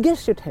was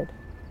biggest shithead.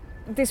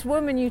 This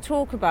woman you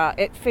talk about,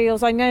 it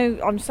feels,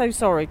 I'm so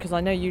sorry because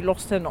I know you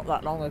lost her not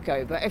that long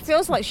ago, but it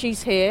feels like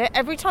she's here.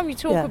 Every time you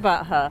talk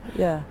about her,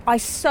 I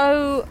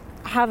so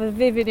have a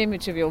vivid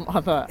image of your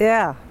mother.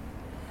 Yeah.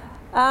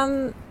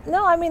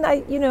 No, I mean,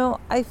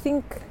 I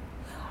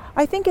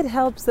think it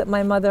helps that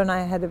my mother and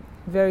I have a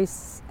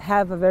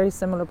very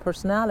similar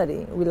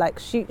personality.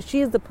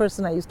 She is the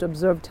person I used to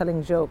observe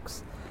telling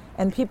jokes.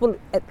 And people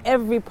at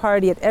every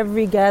party, at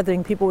every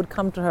gathering, people would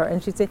come to her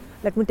and she'd say,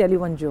 let me tell you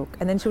one joke.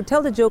 And then she would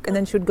tell the joke and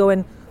then she would go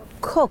and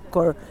cook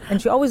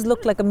and she always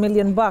looked like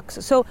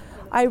 $1,000,000. So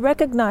I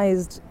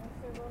recognized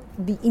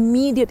the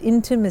immediate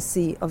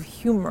intimacy of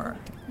humor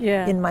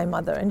in my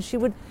mother. And she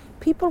was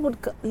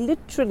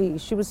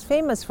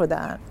famous for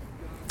that.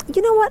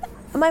 You know what?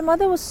 My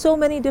mother was so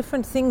many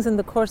different things in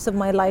the course of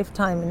my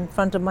lifetime in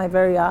front of my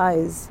very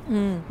eyes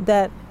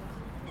that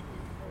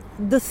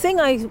the thing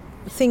I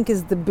think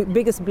is the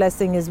biggest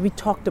blessing is we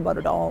talked about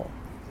it all.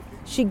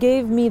 She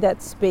gave me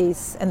that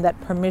space and that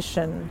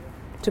permission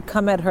to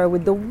come at her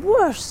with the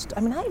worst. I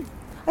mean,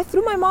 I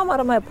threw my mom out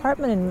of my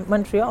apartment in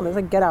Montreal. I was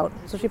like, get out.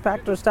 So she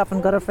packed her stuff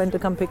and got her friend to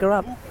come pick her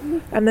up.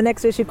 And the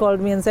next day she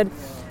called me and said,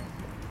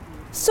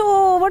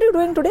 so what are you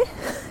doing today?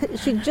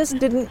 She just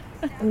didn't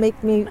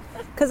make me,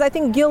 because I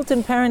think guilt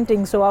and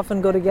parenting so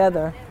often go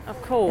together.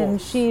 Of course. And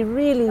she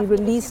really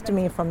released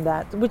me from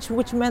that,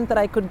 which meant that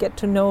I could get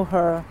to know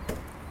her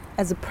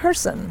as a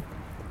person.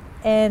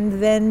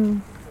 And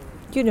then,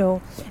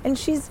 and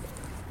she's...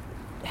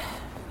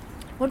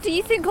 Well, do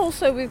you think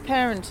also with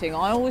parenting,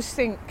 I always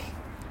think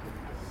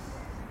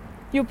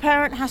your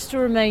parent has to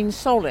remain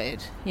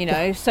solid,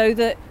 so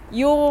that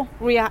you're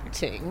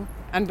reacting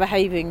and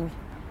behaving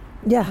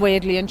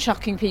weirdly and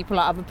chucking people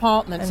out of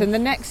apartments, and the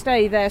next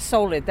day they're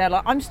solid. They're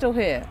like, I'm still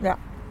here. Yeah,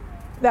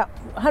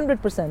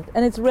 100%.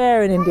 And it's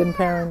rare in Indian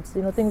parents.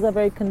 Things are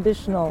very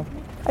conditional.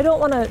 I don't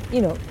want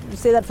to,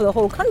 say that for the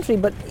whole country,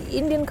 but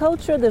Indian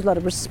culture, there's a lot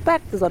of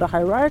respect, there's a lot of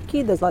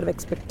hierarchy, there's a lot of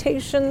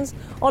expectations,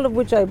 all of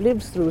which I've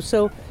lived through.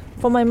 So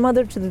for my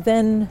mother to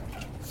then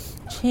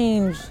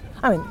change,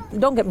 I mean,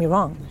 don't get me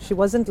wrong, it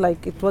wasn't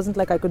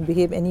like I could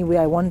behave any way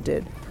I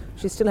wanted.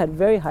 She still had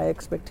very high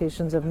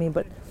expectations of me,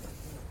 but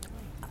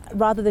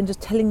rather than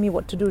just telling me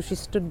what to do, she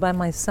stood by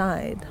my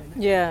side.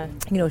 Yeah.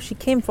 She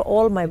came for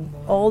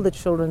all the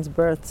children's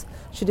births.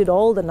 She did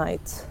all the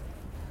nights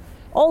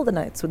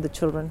with the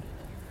children,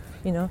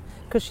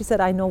 because she said,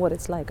 I know what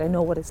it's like. I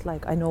know what it's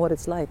like. I know what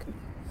it's like.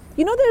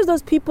 There's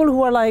those people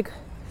who are like,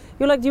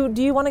 you're like,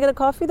 do you want to get a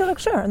coffee? They're like,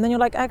 sure. And then you're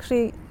like,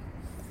 actually,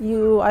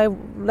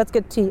 let's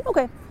get tea.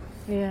 Okay.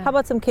 Yeah. How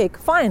about some cake?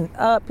 Fine.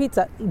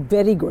 Pizza.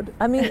 Very good.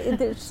 I mean,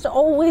 it's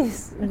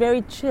always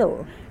very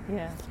chill.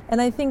 Yeah.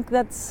 And I think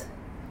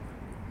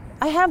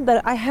I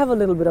have a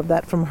little bit of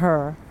that from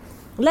her.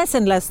 Less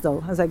and less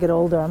though, as I get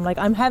older. I'm like,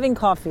 I'm having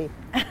coffee,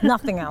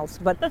 nothing else.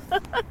 But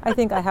I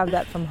think I have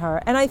that from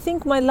her. And I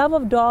think my love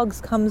of dogs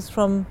comes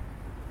from,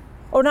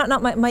 or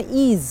not my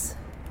ease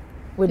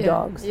with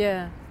dogs.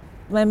 Yeah.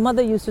 My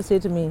mother used to say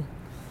to me,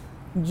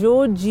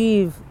 Jo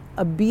Jeev,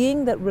 a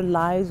being that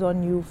relies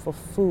on you for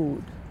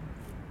food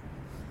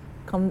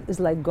is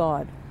like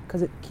God,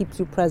 because it keeps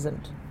you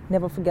present.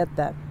 Never forget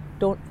that.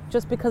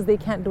 Just because they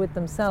can't do it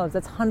themselves,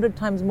 that's 100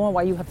 times more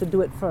why you have to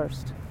do it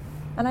first.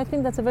 And I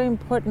think that's a very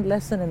important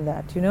lesson in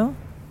that,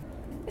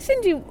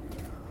 Sindhu,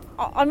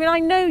 I mean, I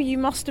know you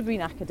must have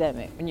been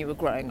academic when you were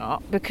growing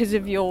up because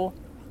of your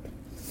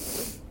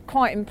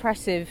quite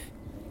impressive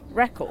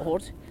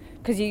record,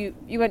 because you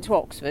went to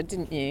Oxford,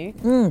 didn't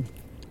you?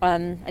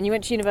 And you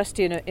went to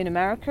university in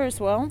America as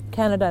well?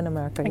 Canada and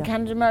America, And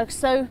Canada and America.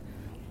 So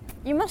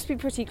you must be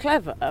pretty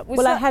clever.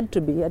 I had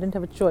to be. I didn't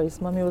have a choice.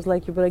 Mommy was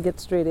like, you better get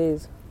straight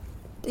A's.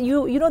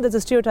 There's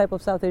a stereotype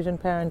of South Asian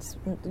parents.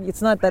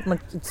 It's not that much,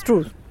 it's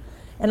true.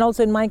 And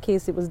also in my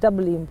case, it was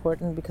doubly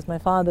important because my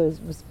father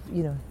was,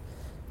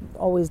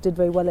 always did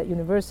very well at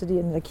university,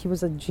 and he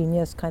was a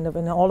genius kind of,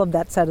 and all of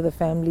that side of the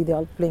family, they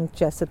all playing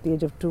chess at the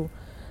age of 2.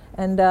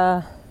 And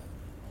I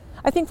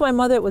think for my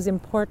mother it was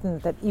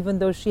important that even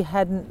though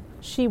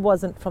she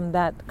wasn't from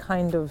that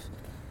kind of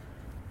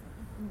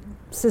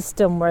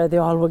system where they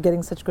all were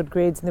getting such good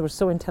grades and they were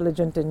so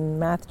intelligent and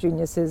math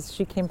geniuses,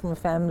 she came from a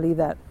family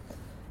that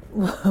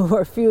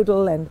were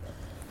feudal and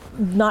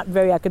not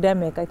very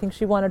academic. I think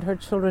she wanted her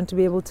children to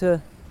be able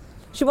to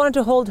She wanted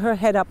to hold her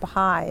head up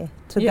high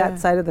to that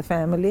side of the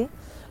family.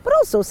 But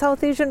also,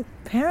 South Asian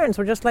parents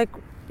were just like,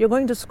 you're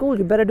going to school,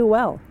 you better do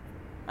well.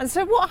 And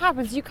so what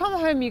happens? You come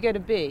home, you go to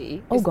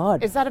B. Oh,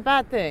 God. Is that a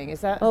bad thing?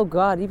 Is that? Oh,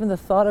 God, even the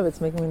thought of it's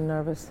making me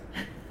nervous.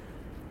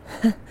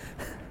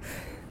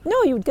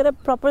 No, you'd get a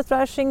proper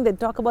thrashing. They'd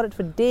talk about it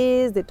for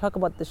days. They'd talk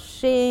about the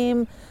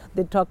shame.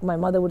 My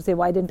mother would say,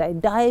 why didn't I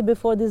die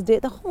before this day?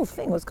 The whole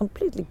thing was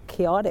completely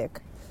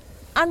chaotic.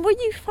 And were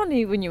you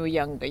funny when you were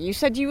younger? You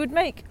said you would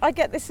I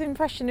get this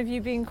impression of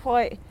you being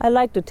quite... I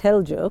like to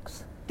tell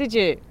jokes. Did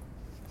you?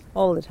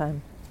 All the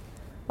time.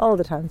 All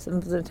the time.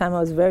 Since the time I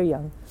was very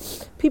young.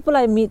 People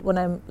I meet when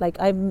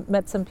I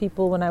met some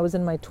people when I was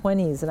in my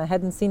 20s and I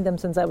hadn't seen them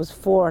since I was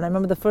 4. And I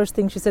remember the first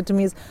thing she said to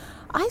me is,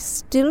 I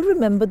still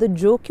remember the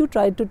joke you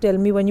tried to tell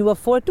me when you were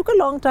 4. It took a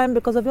long time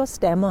because of your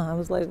stammer. I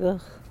was like,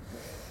 ugh.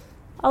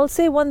 I'll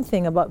say one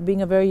thing about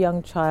being a very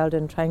young child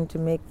and trying to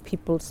make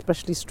people,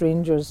 especially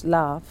strangers,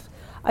 laugh.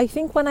 I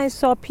think when I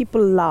saw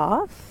people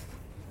laugh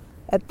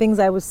at things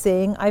I was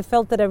saying, I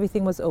felt that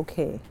everything was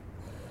okay.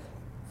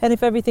 And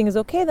if everything is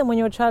okay, then when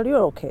you're a child,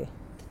 you're okay.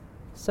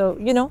 So,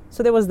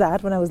 so there was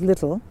that when I was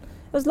little.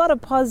 There was a lot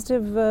of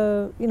positive,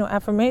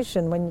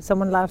 affirmation when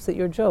someone laughs at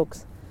your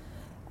jokes.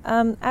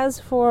 As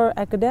for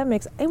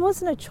academics, it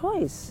wasn't a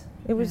choice.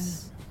 It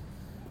was,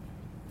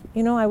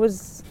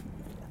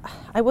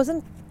 I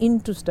wasn't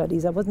into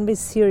studies. I wasn't very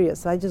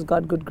serious. I just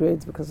got good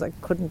grades because I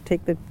couldn't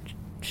take the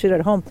shit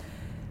at home.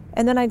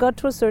 And then I got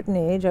to a certain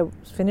age, I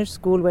finished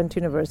school, went to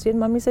university, and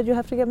Mummy said, you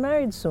have to get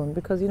married soon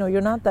because,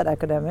 you're not that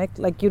academic.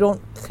 Like, you don't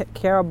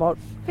care about...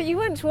 But you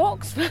went to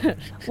Oxford.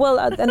 Well,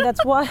 and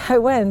that's why I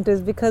went,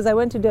 is because I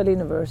went to Delhi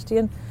University,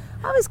 and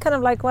I was kind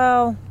of like,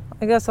 well,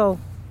 I guess I'll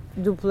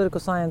do political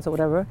science or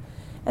whatever.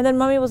 And then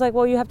Mummy was like,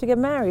 well, you have to get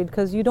married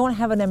because you don't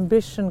have an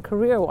ambition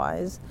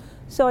career-wise.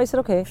 So I said,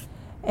 okay.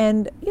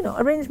 And,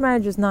 arranged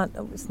marriage is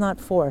it's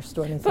not forced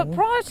or anything. But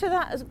prior to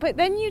that, but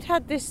then you'd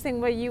had this thing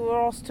where you were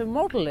asked to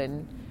model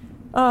in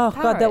Oh,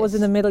 Paris. God, that was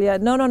in the middle. Yeah,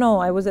 no.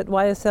 I was at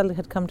YSL,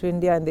 had come to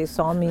India, and they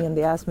saw me and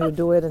they asked me to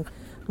do it. And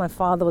my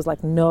father was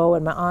like, no,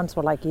 and my aunts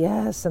were like,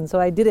 yes. And so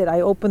I did it.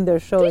 I opened their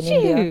show in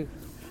India. Did you?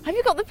 Have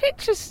you got the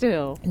picture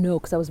still? No,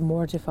 because I was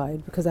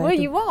mortified.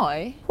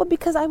 Why? Well,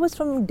 because I was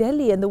from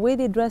Delhi, and the way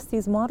they dressed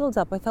these models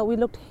up, I thought we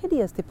looked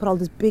hideous. They put all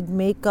this big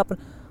makeup, and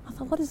I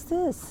thought, what is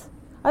this?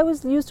 I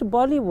was used to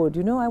Bollywood,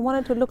 I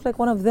wanted to look like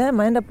one of them.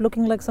 I ended up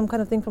looking like some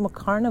kind of thing from a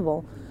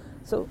carnival.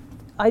 So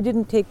I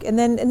didn't take, and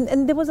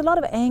there was a lot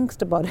of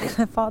angst about it.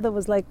 My father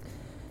was like,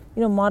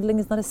 modeling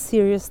is not a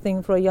serious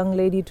thing for a young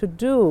lady to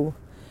do.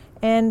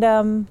 And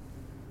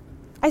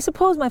I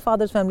suppose my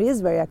father's family is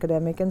very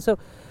academic, and so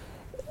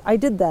I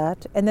did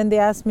that. And then they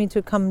asked me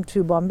to come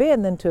to Bombay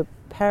and then to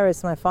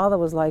Paris. My father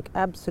was like,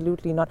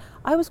 absolutely not.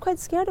 I was quite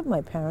scared of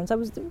my parents.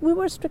 We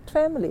were a strict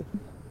family.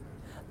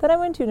 Then I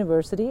went to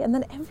university, and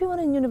then everyone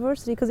in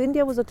university, because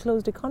India was a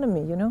closed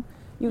economy,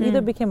 you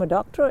either became a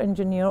doctor or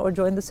engineer or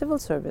joined the civil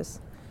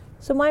service.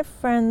 So my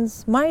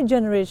friends, my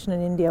generation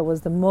in India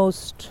was the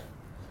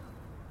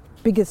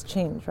biggest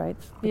change, right?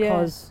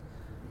 Because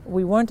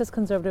we weren't as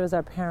conservative as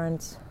our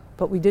parents,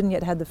 but we didn't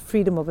yet have the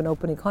freedom of an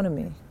open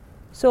economy.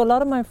 So a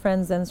lot of my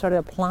friends then started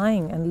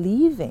applying and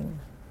leaving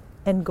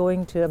and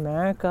going to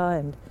America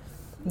and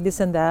this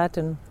and that.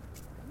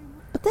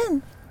 But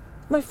then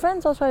my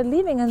friends all started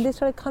leaving, and they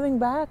started coming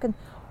back and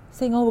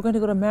saying, oh, we're going to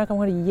go to America, I'm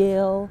going to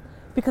Yale.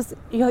 Because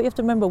you have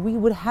to remember, we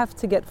would have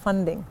to get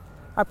funding.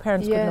 Our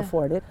parents couldn't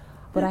afford it.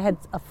 But I had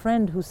a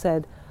friend who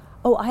said,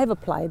 oh, I have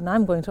applied and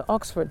I'm going to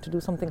Oxford to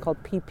do something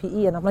called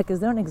PPE. And I'm like,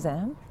 is there an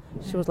exam?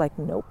 She was like,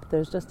 nope,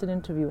 there's just an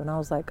interview. And I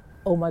was like,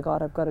 oh my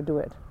God, I've got to do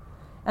it.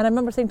 And I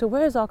remember saying to her,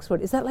 where is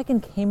Oxford? Is that like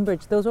in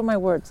Cambridge? Those were my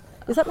words.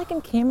 Is that like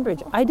in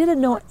Cambridge? I didn't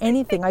know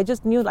anything. I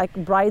just knew like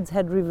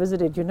Brideshead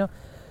Revisited,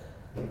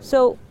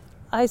 So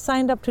I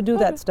signed up to do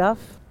that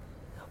stuff.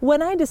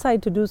 When I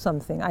decide to do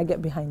something, I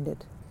get behind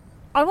it.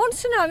 I want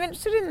to know, I'm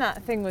interested in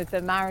that thing with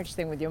the marriage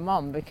thing with your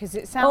mum, because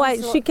it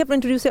sounds... she kept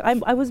introducing...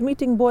 I was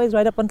meeting boys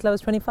right up until I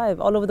was 25.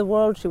 All over the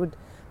world, she would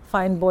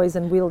find boys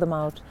and wheel them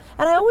out.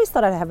 And I always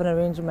thought I'd have an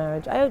arranged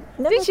marriage.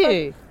 Did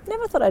you?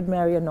 Never thought I'd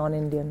marry a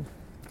non-Indian.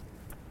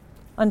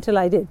 Until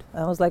I did.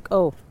 I was like,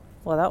 oh,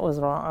 well, that was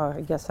wrong.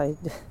 I guess I...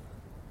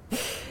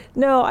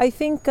 No, I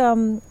think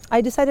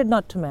I decided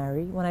not to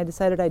marry. When I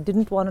decided I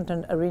didn't want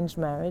an arranged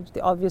marriage,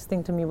 the obvious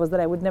thing to me was that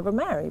I would never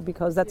marry,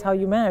 because that's how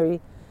you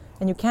marry.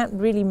 And you can't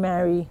really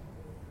marry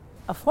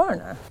a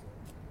foreigner.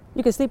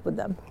 You can sleep with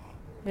them.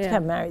 You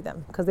can't marry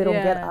them because they don't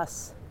get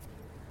us.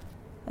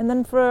 And then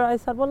I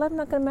thought, well, I'm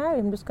not going to marry.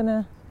 I'm just going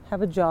to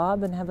have a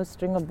job and have a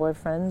string of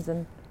boyfriends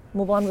and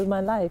move on with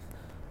my life.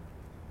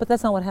 But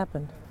that's not what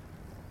happened.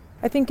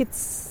 I think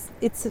it's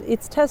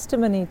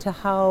testimony to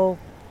how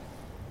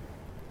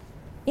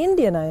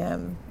Indian I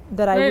am.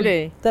 That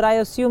I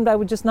assumed I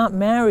would just not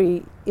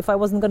marry if I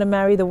wasn't going to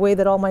marry the way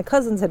that all my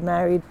cousins had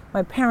married.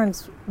 My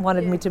parents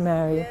wanted me to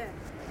marry. Yeah.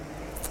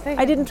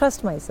 I didn't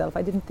trust myself.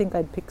 I didn't think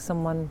I'd pick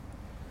someone.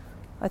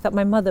 I thought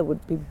my mother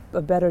would be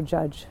a better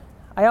judge.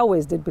 I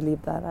always did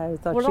believe that. I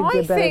thought she'd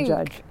be a better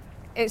judge.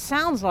 it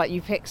sounds like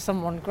you picked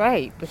someone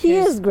great. Because He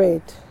is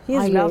great. He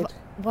is I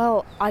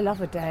great.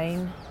 love a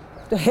Dane.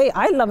 Hey,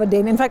 I love a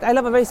Dane. In fact, I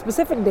love a very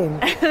specific Dane.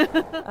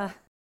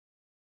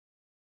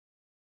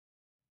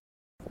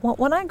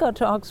 When I got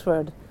to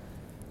Oxford,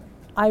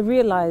 I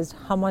realized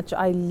how much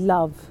I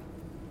love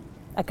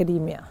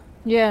academia.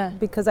 Yeah.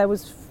 Because I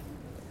was,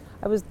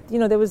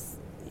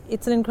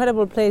 it's an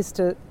incredible place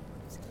to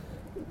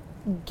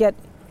get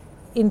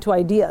into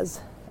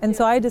ideas. And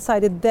so I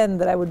decided then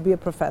that I would be a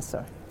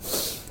professor.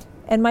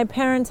 And my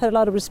parents had a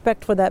lot of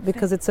respect for that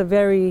because it's a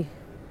very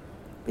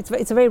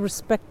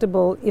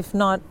respectable, if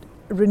not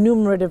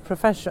remunerative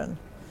profession.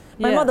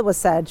 My mother was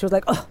sad. She was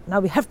like, oh, now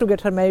we have to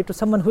get her married to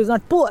someone who is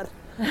not poor.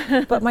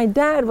 But my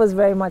dad was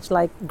very much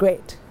like,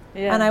 great.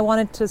 Yeah. And I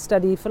wanted to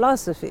study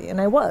philosophy, and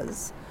I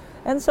was.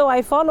 And so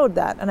I followed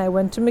that, and I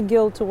went to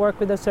McGill to work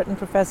with a certain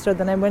professor.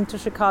 Then I went to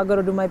Chicago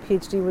to do my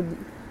PhD with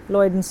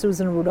Lloyd and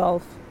Susan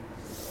Rudolph.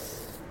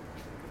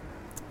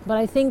 But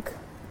I think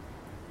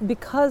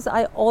because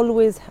I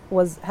always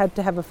had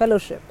to have a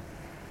fellowship,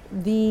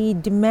 the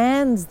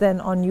demands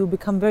then on you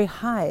become very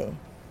high.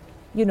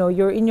 You know,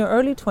 you're in your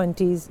early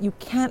 20s, you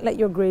can't let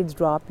your grades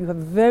drop, you have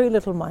very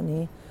little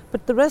money,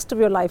 but the rest of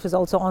your life is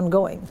also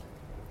ongoing.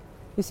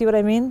 You see what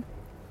I mean?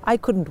 I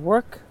couldn't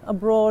work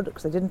abroad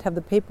because I didn't have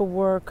the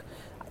paperwork.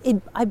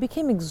 I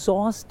became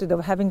exhausted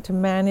of having to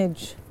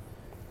manage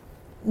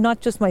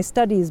not just my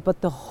studies,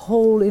 but the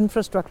whole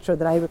infrastructure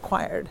that I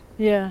required.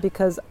 Yeah.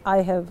 Because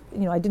I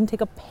didn't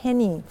take a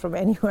penny from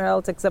anywhere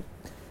else except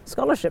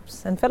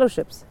scholarships and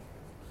fellowships.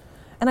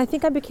 And I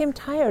think I became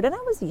tired. And I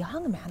was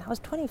young, man. I was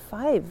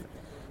 25.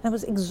 And I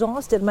was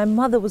exhausted. My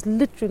mother was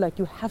literally like,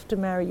 you have to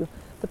marry you.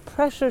 The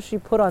pressure she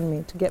put on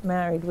me to get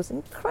married was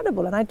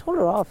incredible. And I told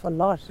her off a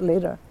lot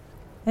later.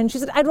 And she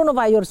said, I don't know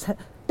why you're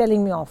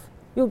telling me off.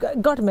 You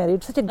got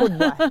married, such a good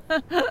boy.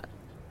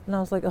 And I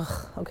was like,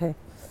 ugh, okay.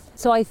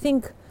 So I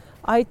think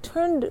I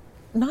turned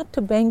not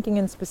to banking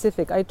in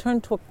specific, I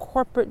turned to a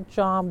corporate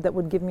job that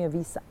would give me a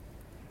visa.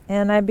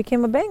 And I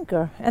became a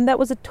banker. And that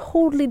was a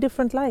totally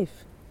different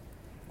life.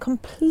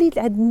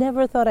 Completely, I'd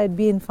never thought I'd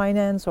be in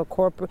finance or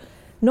corporate.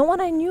 No one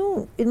I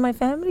knew in my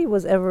family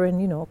was ever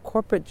in, a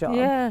corporate job.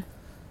 Yeah.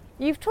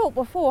 You've talked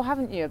before,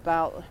 haven't you,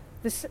 about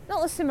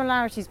not the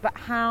similarities, but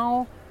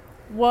how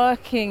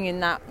working in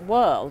that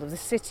world of the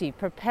city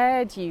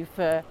prepared you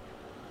for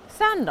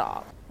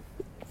stand-up.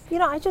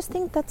 I just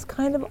think that's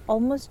kind of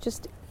almost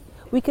just,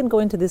 we can go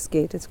into this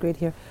gate, it's great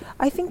here.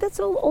 I think that's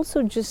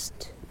also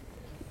just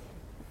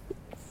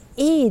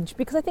age,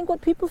 because I think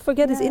what people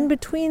forget is in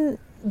between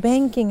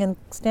banking and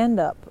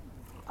stand-up,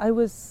 I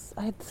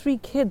had 3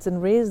 kids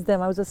and raised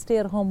them. I was a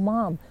stay-at-home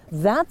mom.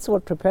 That's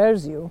what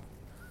prepares you.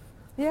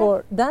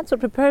 That's what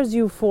prepares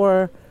you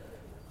for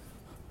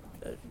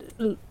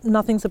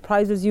nothing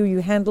surprises you, you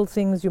handle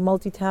things, you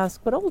multitask,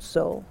 but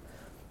also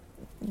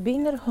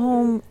being at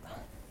home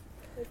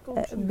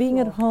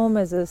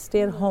as a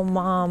stay-at-home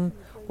mom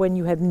when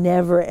you had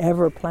never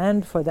ever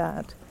planned for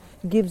that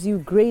gives you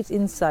great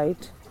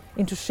insight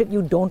into shit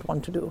you don't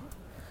want to do.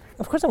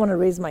 Of course I want to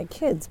raise my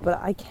kids, but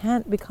I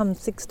can't become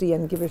 60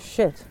 and give a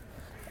shit.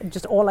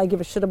 Just all I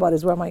give a shit about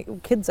is where my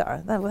kids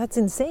are. That's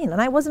insane.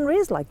 And I wasn't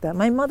raised like that.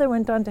 My mother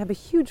went on to have a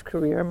huge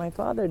career. My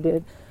father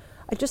did.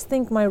 I just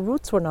think my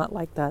roots were not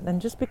like that.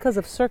 And just because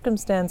of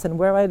circumstance and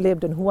where I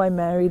lived and who I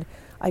married,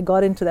 I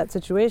got into that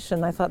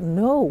situation. I thought,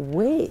 no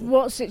way.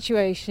 What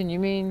situation? You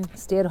mean?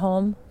 Stay at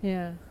home.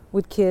 Yeah.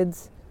 With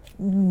kids,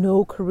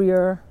 no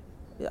career.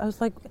 I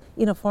was like,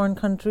 in a foreign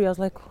country, I was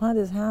like, what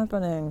is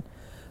happening?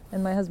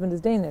 And my husband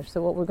is Danish.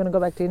 So what, we're going to go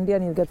back to India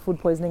and you'll get food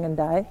poisoning and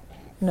die?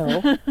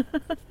 No.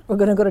 We're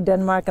going to go to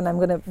Denmark and I'm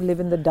going to live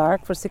in the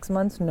dark for 6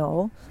 months?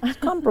 No.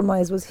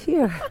 Compromise was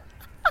here.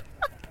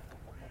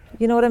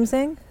 You know what I'm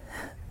saying?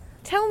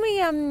 Tell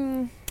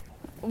me,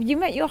 you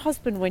met your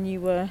husband when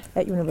you were...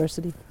 At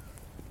university.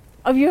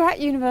 Oh, you were at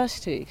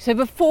university? So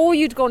before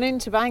you'd gone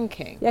into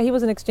banking? Yeah, he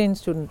was an exchange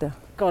student there.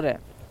 Got it.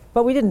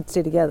 But we didn't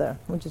stay together.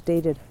 We just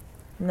dated.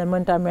 And then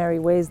went our merry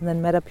ways and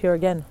then met up here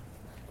again.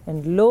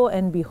 And lo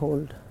and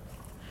behold,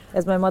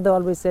 as my mother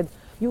always said,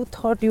 you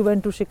thought you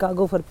went to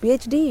Chicago for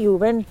PhD, you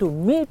went to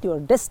meet your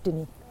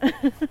destiny.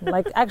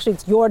 Like, actually,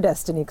 it's your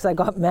destiny because I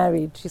got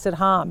married. She said,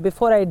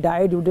 before I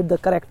died, you did the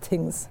correct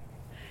things.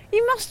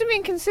 You must have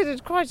been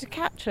considered quite a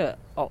catch at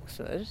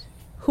Oxford.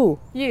 Who?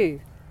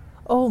 You.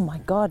 Oh my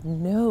God,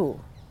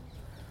 no.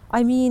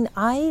 I mean,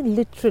 I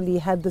literally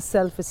had the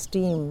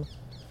self-esteem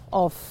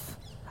of...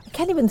 I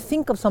can't even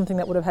think of something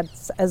that would have had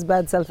as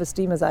bad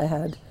self-esteem as I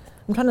had.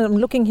 I'm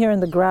looking here in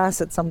the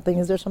grass at something.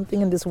 Is there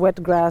something in this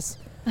wet grass?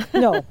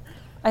 No.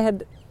 I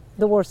had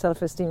the worst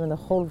self-esteem in the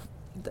whole...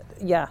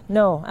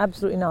 no,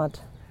 absolutely not.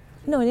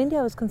 No, in India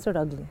I was considered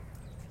ugly.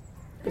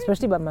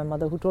 Especially by my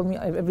mother, who told me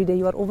every day,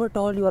 you are over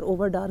tall, you are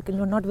over dark, and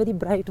you're not very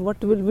bright.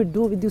 What will we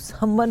do with you?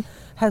 Someone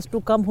has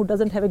to come who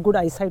doesn't have a good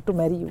eyesight to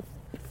marry you.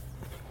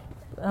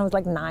 And I was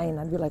like 9.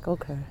 I'd be like,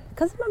 okay.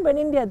 Because remember in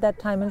India at that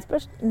time, and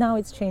especially now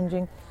it's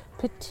changing,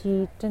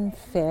 petite and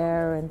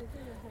fair, and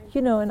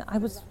and I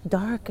was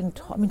dark and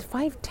tall. I mean,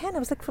 5'10", I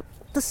was like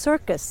the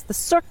circus. The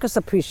circus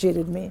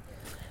appreciated me.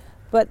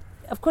 But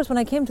of course, when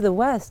I came to the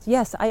West,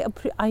 yes,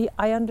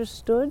 I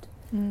understood.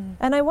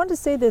 And I want to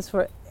say this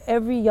for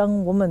every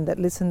young woman that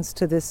listens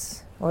to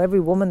this, or every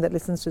woman that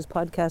listens to this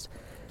podcast,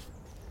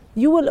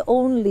 you will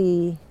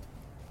only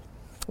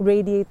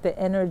radiate the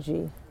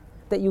energy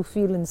that you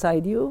feel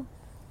inside you.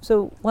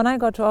 So when I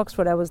got to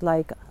Oxford, I was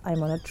like,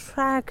 I'm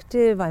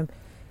unattractive,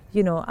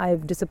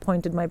 I've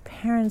disappointed my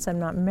parents, I'm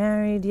not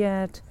married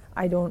yet,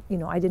 I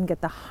didn't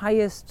get the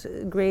highest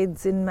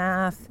grades in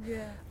math.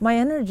 Yeah. My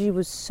energy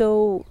was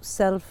so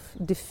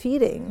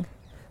self-defeating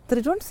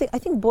that I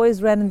think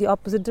boys ran in the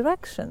opposite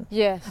direction.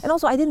 Yes. And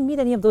also, I didn't meet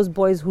any of those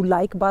boys who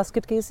like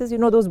basket cases.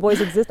 Those boys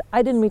exist.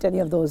 I didn't meet any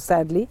of those,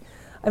 sadly.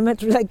 I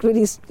met like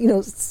really,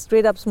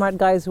 straight up smart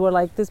guys who were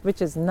like, this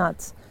bitch is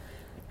nuts.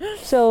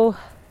 So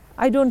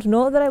I don't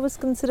know that I was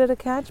considered a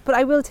catch, but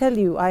I will tell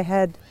you,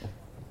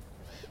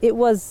 it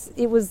was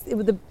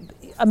the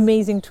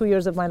amazing 2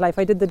 years of my life.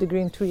 I did the degree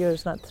in 2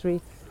 years, not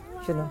 3,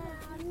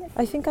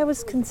 I think I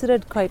was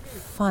considered quite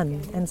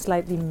fun and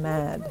slightly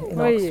mad in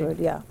Oxford.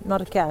 Yeah,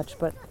 not a catch,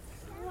 but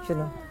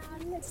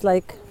it's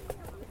like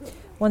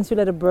once you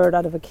let a bird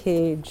out of a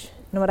cage,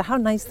 no matter how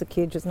nice the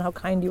cage is and how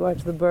kind you are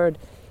to the bird,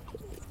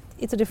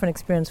 it's a different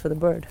experience for the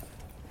bird.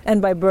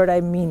 And by bird, I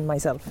mean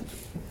myself.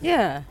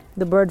 Yeah.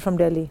 The bird from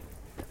Delhi.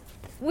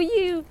 Were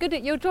you good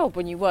at your job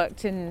when you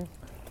worked in...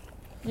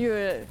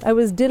 I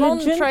was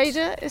diligent. Bond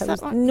trader, is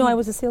that right? No, I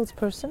was a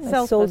salesperson.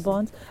 I sold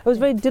bonds. I was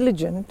very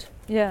diligent.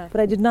 Yeah.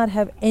 But I did not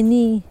have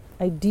any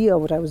idea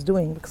what I was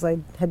doing because I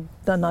had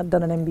not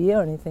done an MBA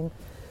or anything.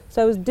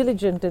 So I was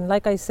diligent, and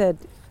like I said,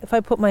 if I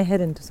put my head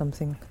into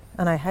something,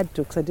 and I had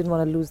to because I didn't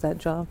want to lose that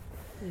job,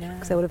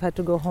 because I would have had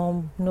to go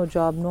home, no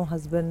job, no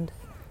husband.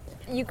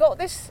 You got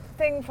this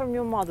thing from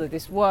your mother,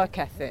 this work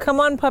ethic. Come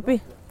on,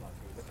 puppy.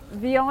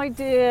 The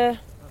idea...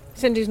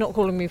 Cindy's not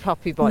calling me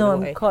puppy, by the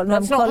way.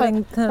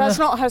 That's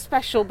not her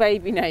special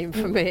baby name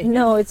for me.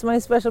 No, it's my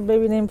special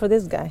baby name for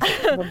this guy.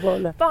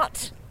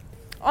 But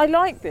I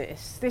like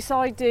this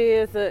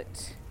idea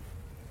that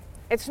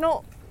it's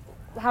not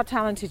how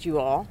talented you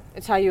are,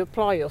 it's how you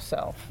apply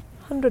yourself.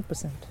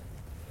 100%.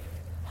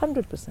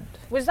 100%.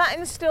 Was that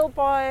instilled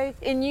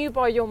in you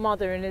by your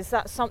mother, and is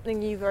that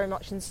something you very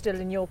much instill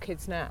in your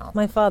kids now?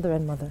 My father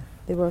and mother,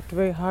 they worked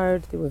very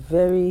hard. They were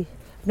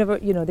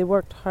they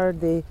worked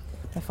hard.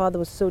 My father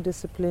was so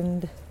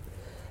disciplined.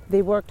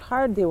 They worked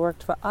hard. They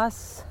worked for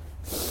us.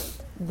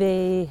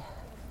 And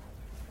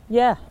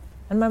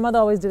my mother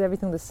always did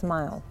everything with a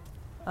smile.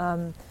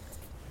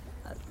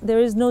 There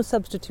is no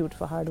substitute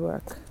for hard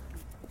work.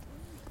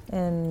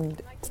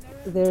 And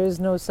there is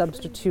no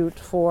substitute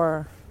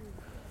for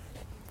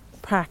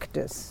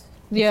practice.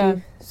 Yeah.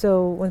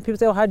 So when people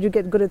say, oh, how did you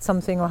get good at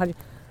something?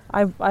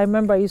 I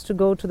remember I used to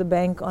go to the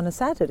bank on a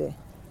Saturday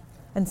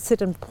and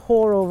sit and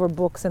pore over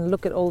books and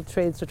look at old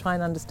trades to try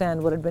and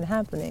understand what had been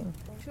happening.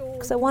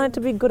 Because I wanted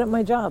to be good at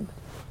my job.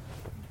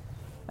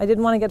 I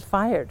didn't want to get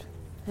fired.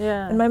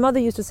 Yeah. And my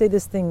mother used to say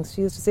this thing.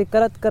 She used to say,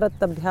 karat karat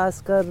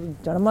abhyas kar,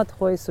 janmat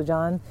hoy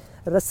sujan,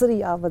 rasari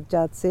avat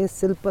jat se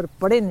sil par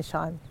pade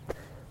nishan.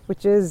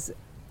 Which is,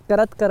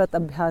 karat karat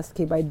abhyas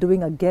ki, by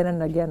doing again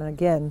and again and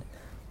again,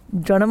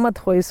 janamat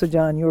hoy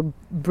sujan, your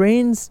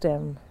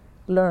brainstem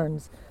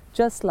learns,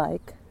 just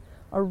like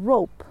a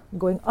rope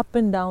going up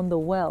and down the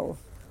well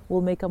will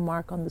make a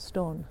mark on the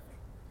stone.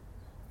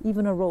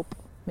 Even a rope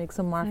makes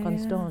a mark on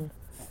stone.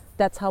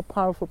 That's how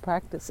powerful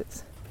practice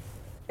is.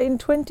 In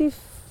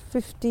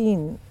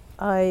 2015,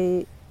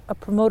 a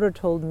promoter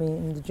told me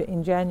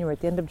in January,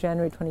 at the end of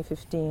January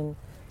 2015,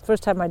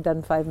 first time I'd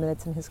done 5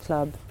 minutes in his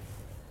club.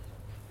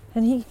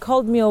 And he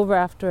called me over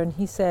after and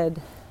he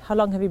said, how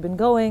long have you been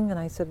going? And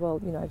I said,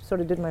 well, I sort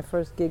of did my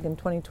first gig in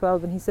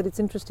 2012. And he said, it's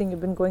interesting, you've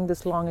been going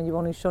this long and you've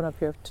only shown up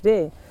here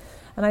today.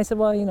 And I said,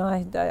 well,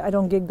 I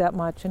don't gig that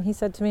much. And he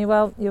said to me,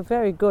 well, you're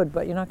very good,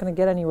 but you're not going to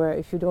get anywhere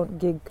if you don't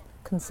gig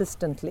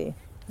consistently.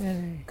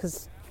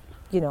 Because,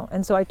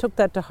 and so I took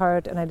that to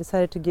heart and I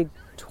decided to gig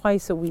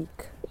twice a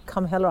week,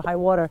 come hell or high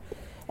water.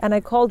 And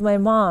I called my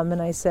mom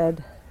and I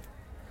said,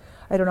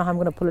 I don't know how I'm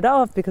going to pull it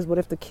off, because what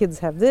if the kids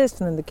have this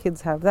and then the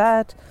kids have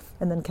that?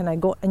 And then can I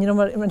go? And you know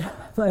what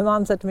my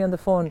mom said to me on the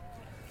phone?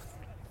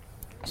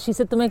 She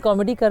said, tumhe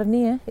comedy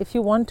karni hai. If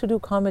you want to do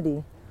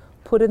comedy,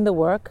 put in the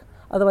work.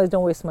 Otherwise,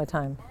 don't waste my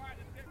time.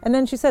 And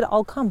then she said,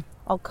 I'll come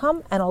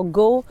and I will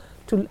go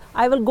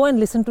and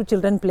listen to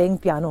children playing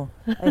piano.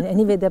 And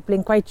anyway, they're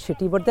playing quite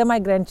shitty, but they're my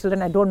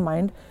grandchildren, I don't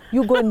mind.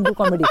 You go and do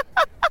comedy.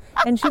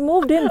 And she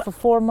moved in for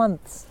 4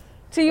 months.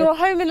 So you were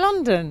home in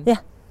London?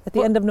 Yeah, at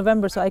the end of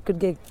November, so I could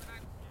gig.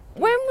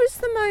 When was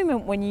the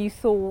moment when you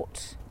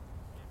thought,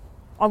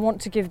 I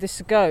want to give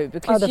this a go?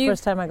 Because the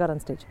first time I got on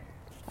stage.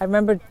 I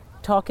remember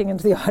talking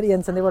into the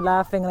audience and they were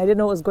laughing and I didn't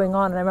know what was going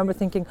on. And I remember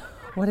thinking,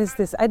 what is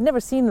this? I'd never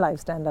seen live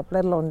stand-up,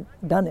 let alone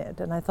done it.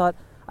 And I thought,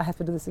 I have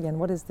to do this again.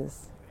 What is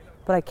this?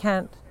 But I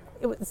can't.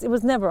 It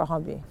was never a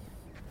hobby.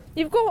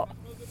 You've got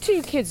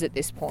 2 kids at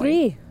this point.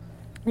 3.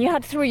 You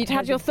had 3. You'd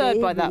had your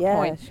third by that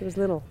point. Yeah, she was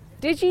little.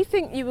 Did you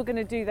think you were going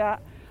to do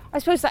that? I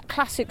suppose that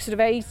classic sort of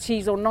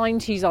 80s or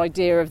 90s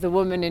idea of the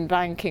woman in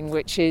banking,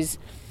 which is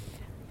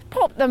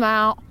pop them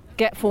out,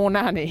 get 4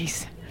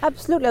 nannies.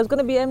 Absolutely. I was going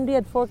to be MD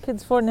at 4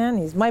 kids, 4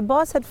 nannies. My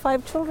boss had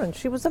 5 children.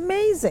 She was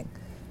amazing.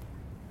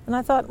 And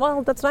I thought,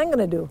 well, that's what I'm going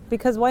to do,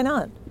 because why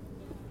not?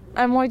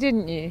 And why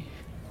didn't you?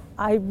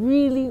 I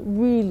really,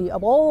 really,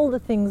 of all the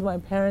things my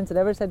parents had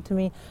ever said to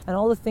me and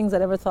all the things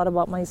I'd ever thought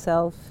about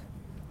myself,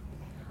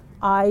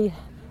 I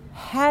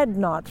had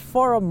not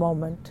for a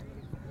moment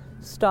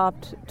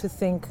stopped to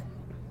think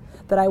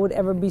that I would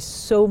ever be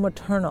so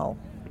maternal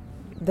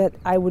that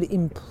I would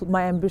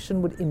my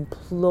ambition would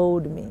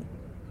implode me.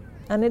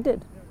 And it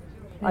did.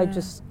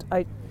 Yeah.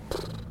 I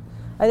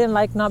didn't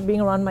like not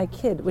being around my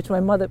kid, which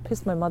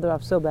pissed my mother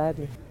off so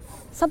badly.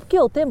 Sabke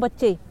hote hain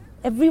bacche.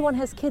 Everyone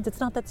has kids. It's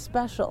not that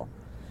special.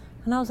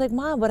 And I was like,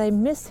 Mom, but I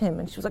miss him.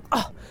 And she was like,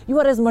 oh, you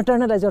are as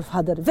maternal as your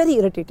father. Very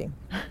irritating.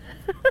 And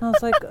I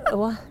was like,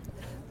 what?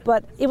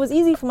 But it was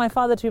easy for my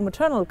father to be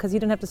maternal because he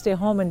didn't have to stay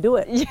home and do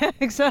it. Yeah,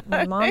 exactly.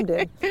 My mom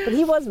did. But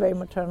he was very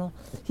maternal.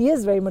 He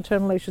is very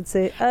maternal, I should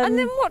say. And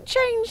then what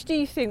changed, do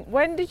you think?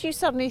 When did you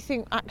suddenly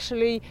think,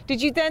 actually,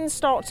 did you then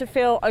start to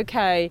feel,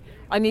 okay,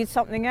 I need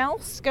something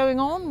else going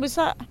on? Was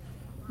that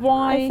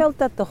why? I felt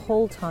that the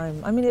whole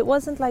time. I mean, it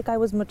wasn't like I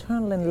was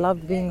maternal and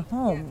loved being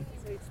home.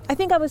 I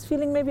think I was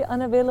feeling maybe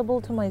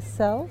unavailable to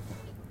myself.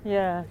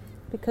 Yeah.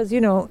 Because,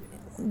 I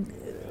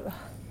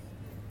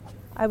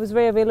was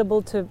very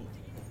available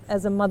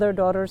as a mother,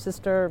 daughter,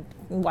 sister,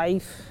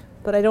 wife,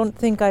 but I don't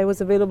think I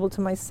was available to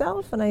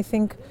myself, and I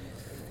think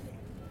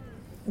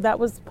that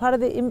was part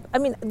of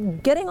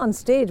getting on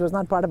stage was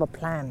not part of a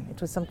plan. It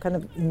was some kind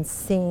of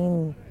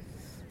insane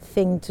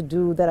thing to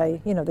do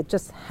that that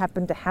just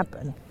happened to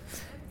happen.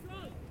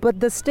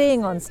 But the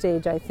staying on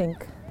stage, I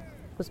think,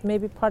 was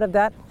maybe part of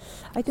that.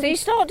 So you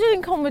start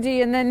doing comedy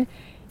and then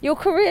your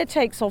career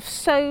takes off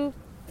so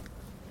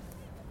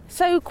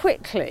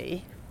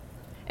quickly,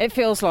 it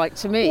feels like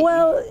to me.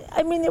 Well,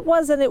 I mean, it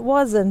was and it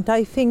wasn't.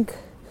 I think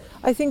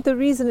the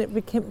reason it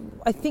became,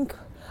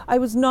 I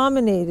was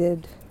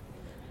nominated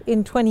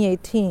in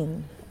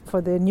 2018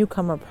 for the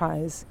Newcomer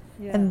Prize,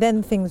 and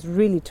then things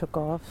really took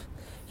off.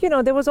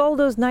 There was all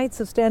those nights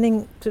of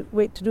standing to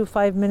wait to do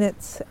 5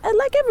 minutes, and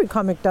like every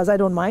comic does, I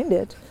don't mind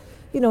it.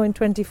 In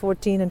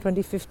 2014 and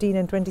 2015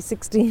 and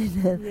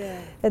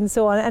 2016 and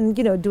so on, and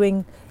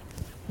doing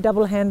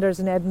double-handers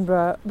in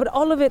Edinburgh. But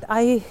all of it,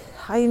 I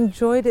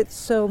enjoyed it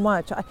so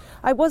much.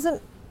 There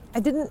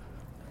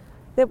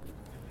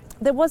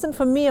wasn't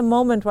for me a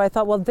moment where I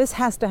thought, well, this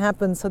has to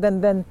happen, so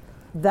then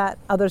that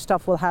other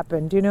stuff will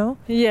happen,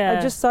 Yeah.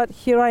 I just thought,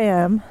 here I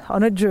am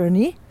on a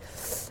journey.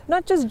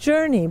 Not just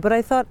journey, but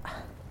I thought,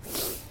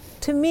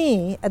 to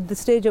me, at the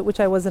stage at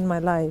which I was in my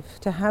life,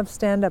 to have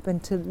stand-up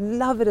and to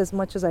love it as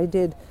much as I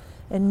did,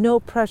 and no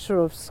pressure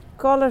of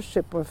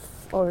scholarship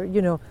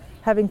or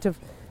having to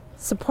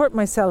support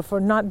myself or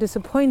not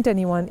disappoint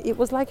anyone, it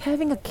was like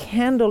having a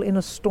candle in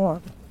a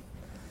storm.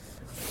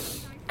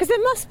 Because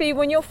there must be,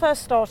 when you're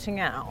first starting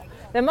out,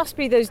 there must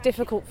be those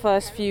difficult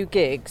first few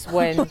gigs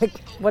when... Like,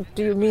 what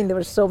do you mean? There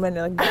were so many,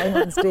 like, dying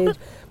on stage,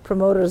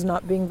 promoters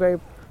not being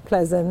very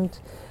pleasant,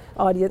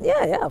 audience.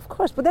 Yeah, of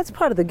course, but that's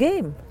part of the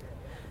game.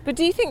 But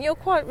do you think you're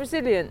quite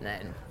resilient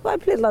then? Well, I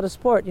played a lot of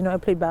sport. I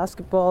played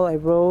basketball, I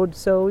rode.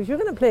 So if you're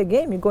going to play a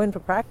game, you go in for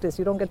practice.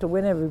 You don't get to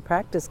win every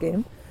practice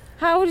game.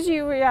 How did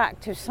you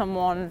react if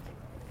someone...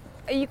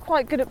 Are you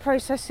quite good at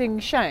processing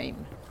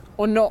shame?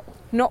 Or not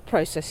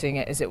processing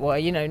it, as it were?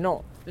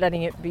 Not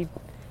letting it be...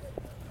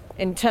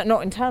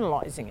 not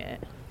internalising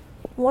it?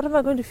 What am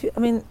I going to feel? I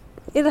mean,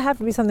 it'll have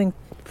to be something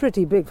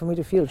pretty big for me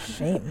to feel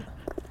shame.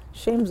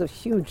 Shame's a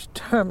huge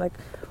term. Like,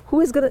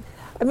 who is going to...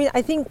 I mean,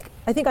 I think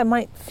I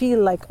might feel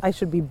like I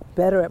should be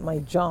better at my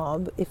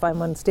job if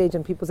I'm on stage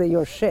and people say,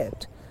 you're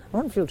shit. I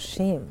don't feel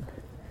shame.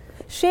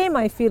 Shame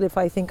I feel if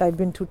I think I've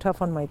been too tough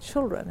on my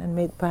children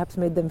and perhaps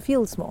made them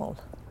feel small.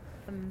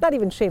 Not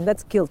even shame,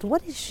 that's guilt.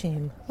 What is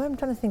shame? Well, I'm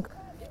trying to think.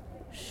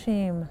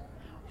 Shame.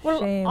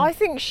 Well, shame. I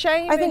think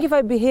shame... I think if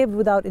I behaved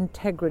without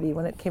integrity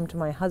when it came to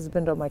my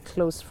husband or my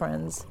close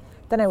friends,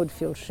 then I would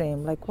feel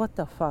shame. Like, what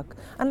the fuck?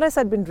 Unless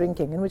I'd been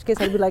drinking, in which case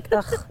I'd be like,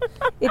 ugh,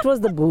 it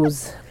was the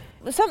booze.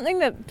 Something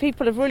that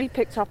people have really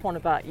picked up on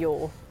about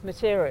your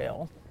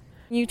material,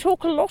 you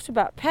talk a lot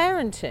about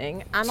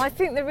parenting, and I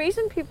think the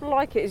reason people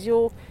like it is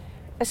you're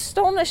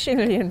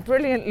astonishingly and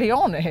brilliantly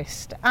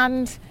honest,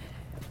 and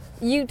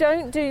you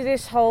don't do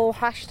this whole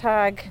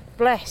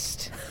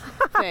 #blessed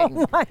thing.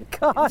 Oh my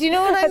God. Do you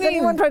know what I mean? Has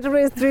anyone tried to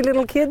raise 3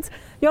 little kids?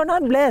 You're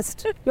not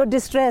blessed. You're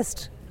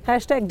distressed.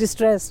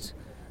 #distressed.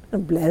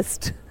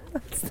 Blessed.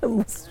 That's the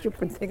most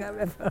stupid thing I've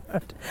ever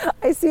heard.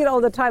 I see it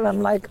all the time.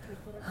 I'm like,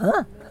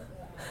 huh?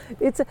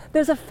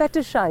 There's a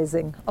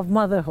fetishizing of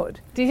motherhood.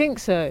 Do you think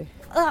so?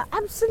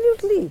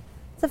 Absolutely.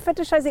 It's a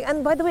fetishizing.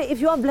 And by the way, if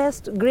you are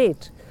blessed,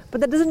 great. But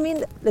that doesn't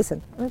mean...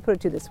 Listen, let me put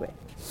it to you this way.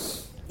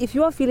 If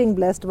you are feeling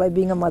blessed by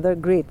being a mother,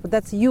 great. But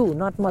that's you,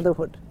 not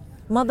motherhood.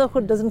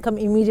 Motherhood doesn't come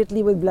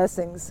immediately with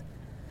blessings.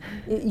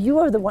 You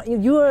are the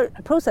one... You are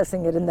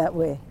processing it in that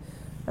way.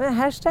 I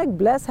mean,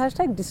 #bless,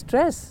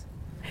 #distress.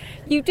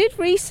 You did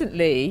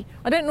recently...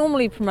 I don't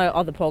normally promote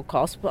other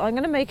podcasts, but I'm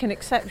going to make an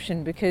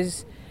exception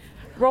because...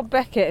 Rob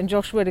Beckett and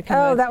Josh Widdicombe.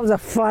 Oh, that was a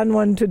fun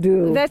one to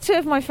do. They're two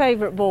of my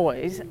favourite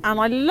boys, and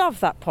I love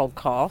that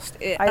podcast.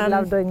 I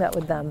love doing that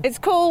with them. It's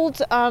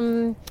called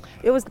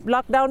It was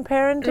Lockdown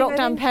Parenting.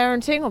 Lockdown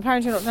Parenting, or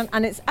Parenting Lockdown,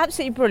 and it's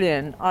absolutely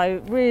brilliant.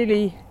 I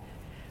really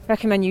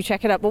recommend you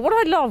check it out. But what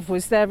I loved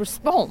was their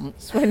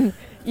response when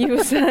you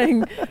were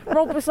saying,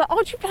 Rob was like,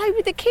 "Oh, do you play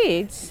with the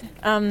kids?"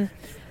 And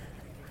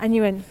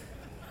you went,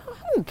 "I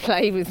don't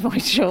play with my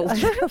children."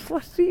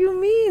 What do you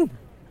mean?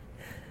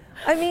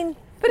 I mean,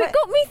 but it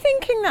got me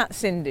thinking that,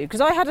 Sindhu,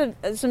 because I had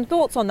some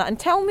thoughts on that. And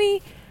tell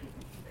me,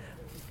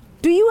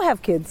 do you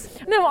have kids?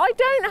 no, I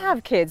don't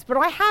have kids, but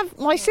I have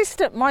my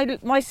sister.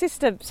 My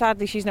sister,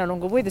 sadly, she's no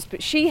longer with us,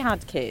 but she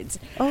had kids,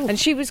 and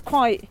she was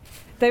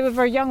they were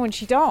very young when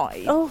she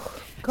died. Oh,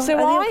 God, so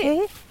are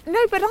they okay? No,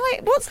 but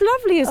what's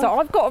lovely is that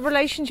I've got a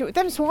relationship with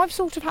them, so I've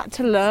sort of had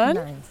to learn.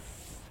 Nice.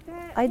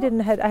 I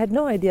had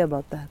no idea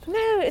about that.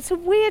 No, it's a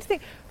weird thing,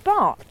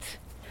 but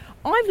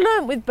I've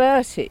learnt with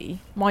Bertie,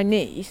 my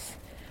niece,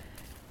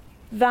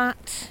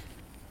 that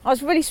I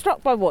was really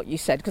struck by what you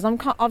said, because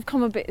I've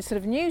come a bit sort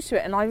of new to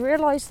it, and I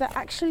realised that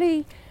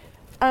actually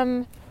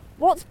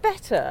what's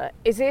better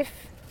is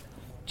if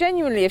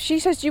she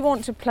says, "Do you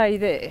want to play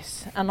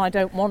this?" and I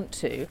don't want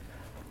to,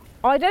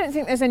 I don't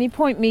think there's any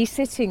point me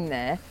sitting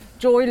there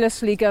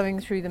joylessly going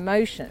through the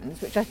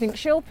motions, which I think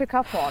she'll pick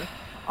up on.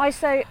 I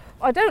say,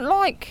 "I don't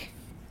like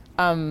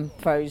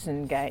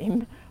Frozen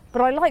game,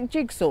 but I like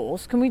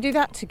jigsaws. Can we do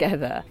that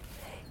together?"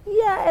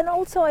 Yeah, and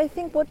also I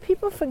think what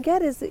people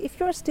forget is that if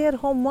you're a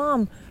stay-at-home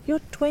mom,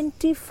 you're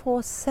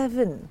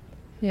 24/7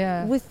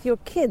 with your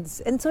kids.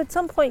 And so at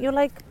some point you're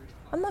like,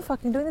 I'm not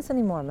fucking doing this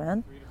anymore,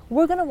 man.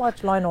 We're going to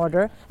watch Law &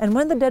 Order, and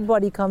when the dead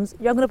body comes,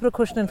 you're going to put a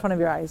cushion in front of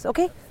your eyes,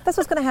 okay? That's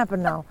what's going to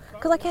happen now,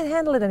 because I can't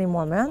handle it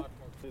anymore, man.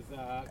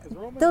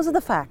 Those are the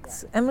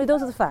facts. Emily,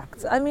 those are the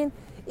facts. I mean,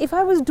 if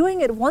I was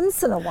doing it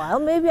once in a while,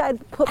 maybe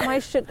I'd put my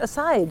shit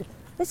aside.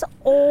 It's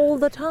all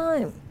the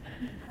time.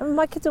 I mean,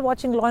 my kids are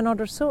watching Law &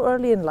 Order so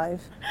early in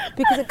life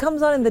because it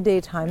comes on in the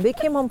daytime. They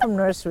came home from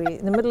nursery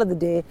in the middle of the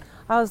day.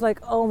 I was like,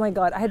 oh my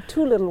God, I had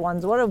two little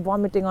ones. One was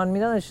vomiting on me,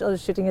 the other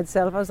was shitting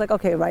itself. I was like,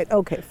 okay, right,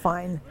 okay,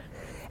 fine.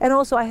 And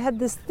also I had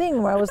this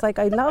thing where I was like,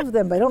 I love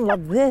them, but I don't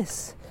love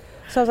this.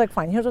 So I was like,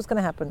 fine, here's what's going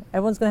to happen.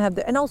 Everyone's going to have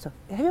and also,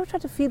 have you ever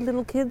tried to feed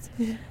little kids?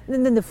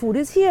 And then the food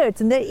is here, it's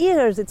in their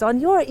ears, it's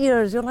on your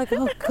ears. You're like,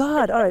 oh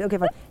God, all right, okay,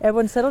 fine.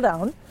 Everyone settle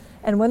down.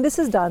 And when this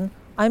is done,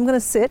 I'm going to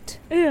sit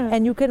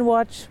and you can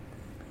watch,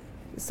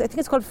 I think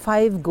it's called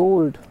 5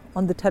 Gold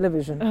on the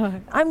television.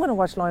 I'm going to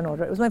watch Law &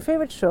 Order. It was my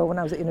favorite show when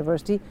I was at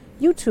university.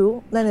 You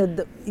too. Then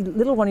the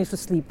little one used to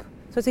sleep.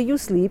 So I say, you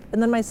sleep.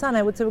 And then my son,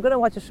 I would say, we're going to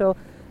watch a show.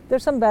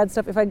 There's some bad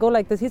stuff. If I go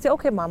like this, he'd say,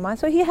 okay, Mama.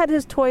 So he had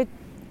his toy,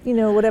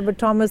 whatever,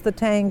 Thomas the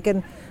Tank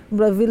and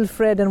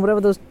Wilfred and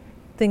whatever those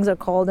things are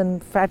called,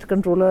 and Fat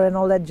Controller and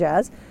all that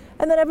jazz.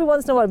 And then every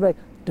once in a while, I'd be like,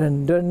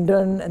 dun, dun,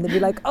 dun. And they'd be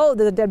like, oh,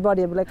 there's a dead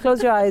body. I'd be like,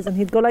 close your eyes. And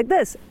he'd go like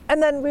this.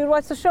 And then we'd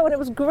watch the show, and it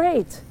was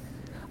great.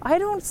 I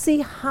don't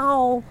see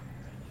how,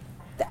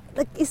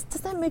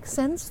 does that make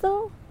sense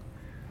though?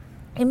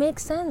 It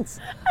makes sense.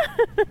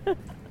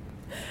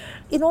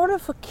 In order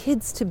for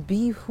kids to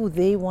be who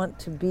they want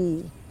to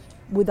be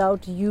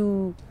without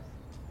you,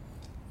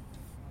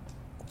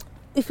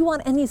 if you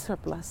want any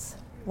surplus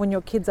when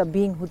your kids are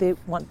being who they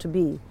want to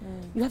be,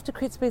 you have to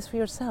create space for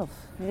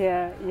yourself.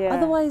 Yeah.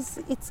 Otherwise,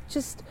 it's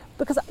just,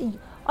 because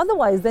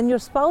otherwise then your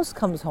spouse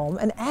comes home,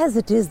 and as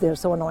it is, they're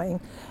so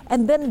annoying,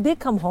 and then they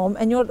come home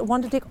and you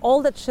want to take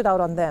all that shit out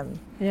on them.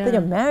 Then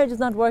your marriage is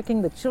not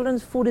working, the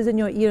children's food is in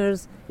your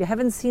ears, you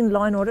haven't seen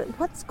Law & Order.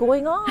 What's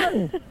going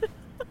on?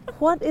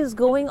 What is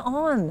going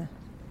on?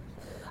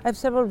 I have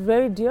several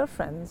very dear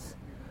friends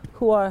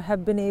who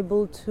have been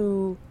able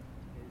to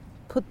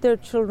put their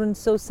children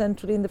so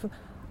centrally in the film.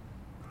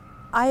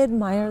 I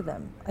admire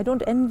them. I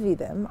don't envy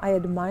them. I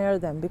admire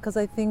them because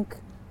I think,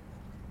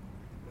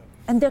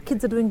 and their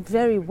kids are doing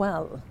very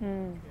well.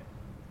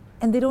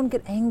 And they don't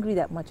get angry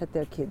that much at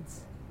their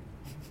kids.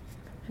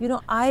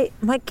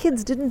 My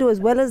kids didn't do as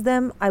well as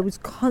them. I was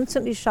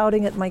constantly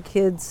shouting at my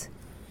kids.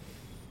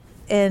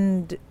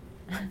 And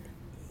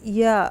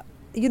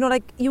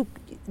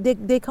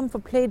they come for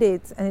play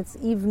dates and it's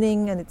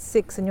evening and it's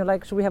 6 and you're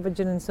like, should we have a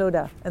gin and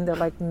soda? And they're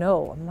like,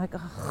 no. I'm like,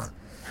 ugh.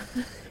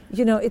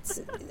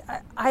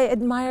 I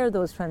admire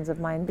those friends of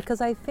mine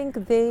because I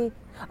think they're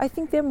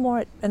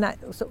more,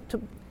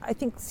 I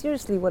think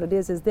seriously what it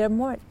is they're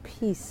more at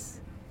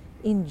peace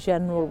in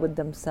general with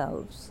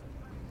themselves.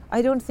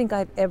 I don't think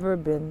I've ever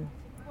been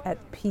at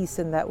peace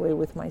in that way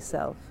with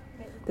myself.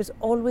 There's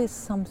always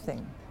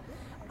something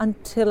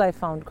until I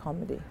found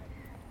comedy.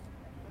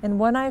 And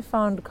when I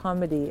found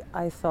comedy,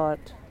 I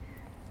thought,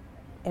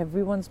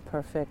 everyone's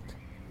perfect,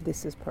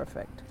 this is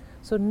perfect.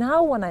 So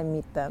now when I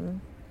meet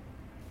them,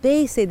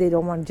 they say they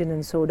don't want gin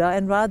and soda,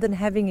 and rather than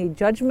having a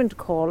judgment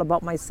call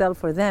about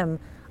myself or them,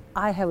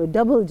 I have a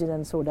double gin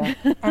and soda,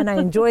 and I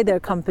enjoy their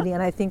company,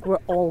 and I think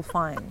we're all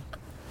fine.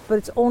 But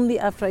it's only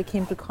after I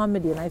came to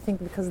comedy, and I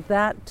think because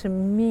that, to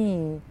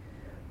me,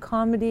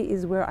 comedy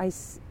is where I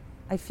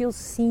feel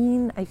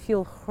seen, I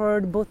feel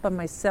heard, both by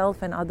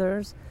myself and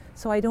others,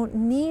 So I don't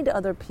need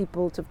other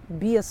people to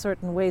be a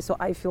certain way so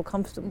I feel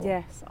comfortable.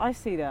 Yes, I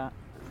see that.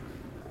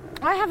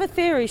 I have a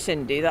theory,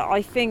 Cindy, that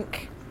I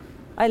think...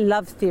 I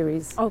love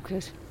theories. Oh,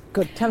 good.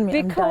 Good, tell me,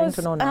 I'm dying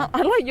to know now.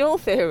 I like your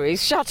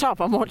theories. Shut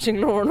up, I'm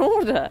watching Law and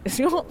Order. It's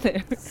your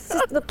theory.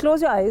 Look,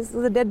 close your eyes,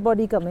 there's a dead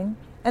body coming.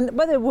 And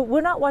by the way,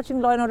 we're not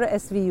watching Law and Order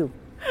SVU,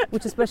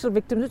 which is Special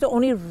Victims, which are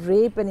only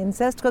rape and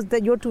incest, because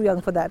you're too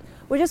young for that.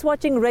 We're just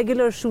watching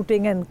regular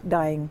shooting and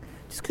dying.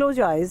 Just close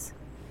your eyes.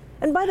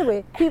 And by the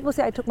way, people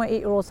say I took my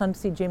 8-year-old son to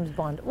see James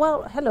Bond.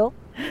 Well, hello.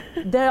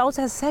 There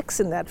also has sex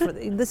in that.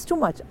 This is too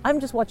much. I'm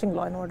just watching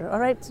Law and Order, all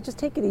right? So just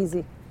take it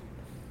easy.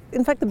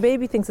 In fact, the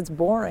baby thinks it's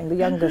boring, the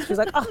youngest. She's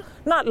like, oh,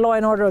 not Law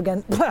and Order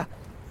again.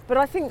 But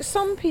I think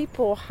some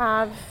people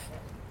have,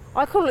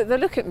 I call it the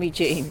look at me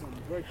gene.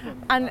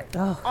 And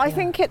I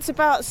think it's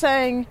about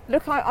saying,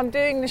 look, I'm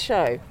doing the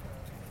show.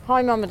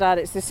 Hi, Mum and Dad,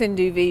 it's the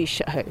Sindhu Vee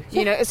show. Yeah.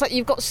 You know, it's like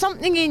you've got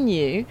something in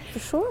you. For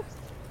sure.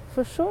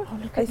 For sure. Oh,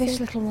 look at this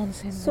little one,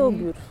 Cindy. So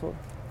beautiful.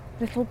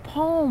 Little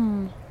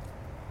pom.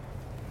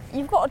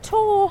 You've got a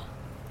tour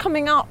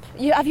coming up.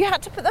 Have you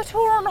had to put the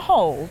tour on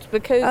hold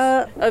because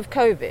of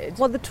COVID?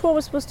 Well, the tour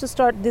was supposed to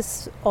start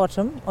this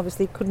autumn.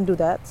 Obviously, couldn't do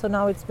that. So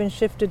now it's been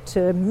shifted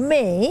to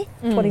May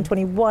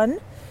 2021.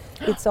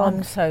 It's on.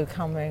 I'm so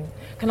coming.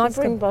 Can I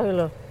bring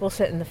Bowler? We'll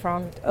sit in the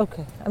front.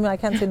 Okay. I mean, I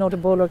can't say no to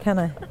Bowler, can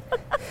I?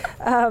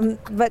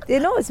 But,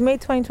 it's May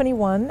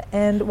 2021.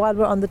 And while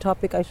we're on the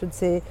topic, I should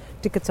say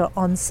tickets are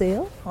on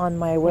sale on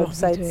my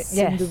website,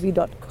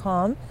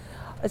 sindhuvee.com.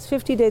 It's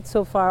 50 dates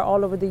so far,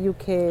 all over the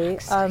UK.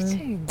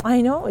 Exciting. I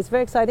know, it's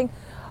very exciting.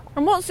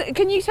 And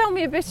can you tell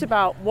me a bit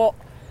about what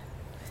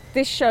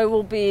this show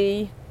will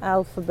be?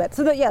 Alphabet.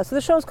 So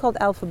the show's called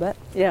Alphabet.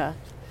 Yeah.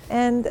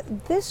 And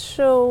this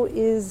show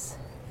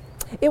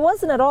it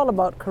wasn't at all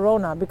about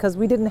Corona, because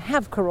we didn't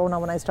have Corona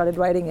when I started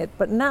writing it.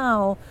 But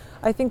now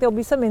I think there'll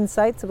be some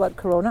insights about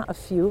Corona, a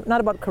few. Not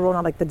about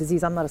Corona like the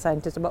disease, I'm not a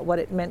scientist, about what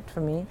it meant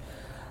for me.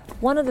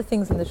 One of the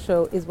things in the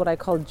show is what I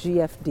call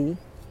GFD.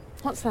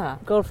 What's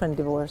that? Girlfriend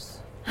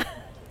divorce.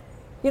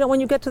 When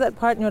you get to that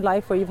part in your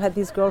life where you've had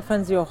these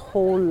girlfriends your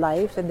whole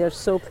life and they're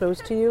so close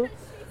to you,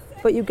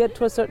 but you get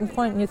to a certain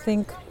point and you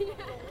think,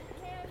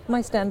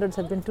 my standards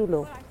have been too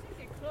low.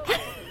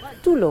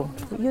 Too low,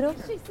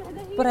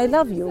 But I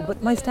love you,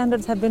 but my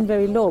standards have been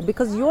very low.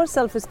 Because your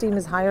self-esteem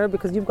is higher,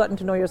 because you've gotten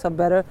to know yourself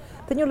better,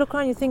 then you look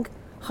around and you think,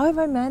 how have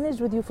I managed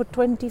with you for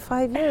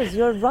 25 years?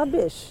 You're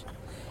rubbish.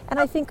 And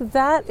I think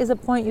that is a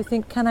point you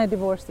think, can I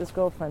divorce this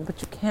girlfriend?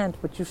 But you can't,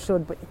 but you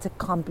should, but it's a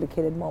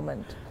complicated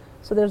moment.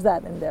 So there's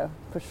that in there,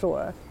 for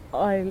sure.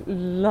 I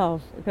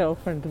love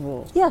girlfriend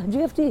divorce. Yeah,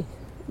 GFD.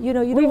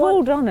 We've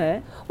all done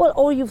it. Well,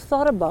 or you've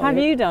thought about it. Have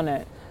you done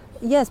it?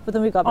 Yes, but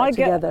then we got back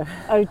together.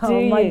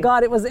 Oh my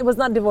God, it was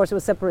not divorce, it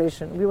was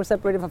separation. We were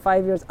separated for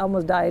 5 years,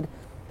 almost died.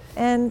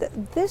 And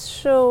this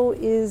show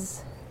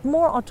is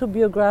more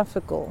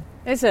autobiographical.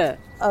 Is it?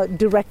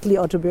 Directly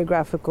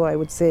autobiographical, I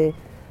would say.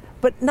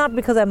 But not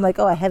because I'm like,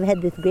 I have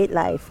had this great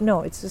life. No,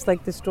 it's just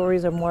like the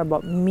stories are more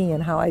about me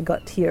and how I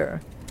got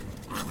here.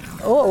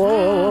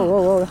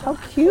 Oh, how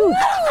cute.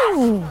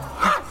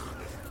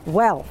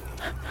 Well.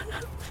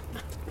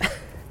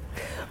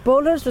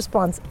 Bowler's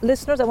response,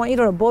 listeners, I want you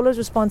to know, Bowler's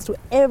response to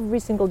every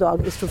single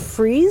dog is to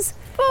freeze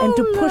and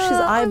to push his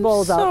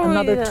eyeballs out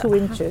another 2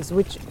 inches,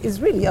 which is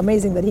really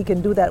amazing that he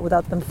can do that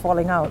without them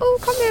falling out. Oh,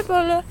 come here,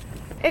 Bowler.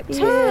 It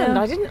turned.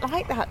 I didn't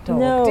like that dog.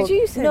 No. Did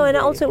you say? No, and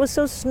also it was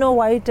so Snow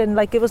White, and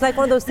it was like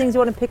one of those things you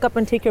want to pick up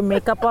and take your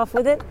makeup off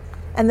with it,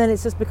 and then it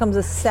just becomes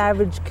a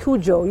savage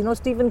Cujo.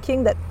 Stephen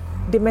King, that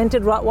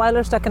demented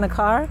Rottweiler stuck in a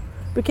car,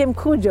 became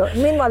Cujo.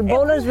 Meanwhile,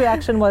 Bowler's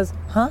reaction was,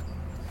 huh?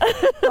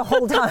 The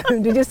whole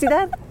time. Did you see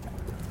that?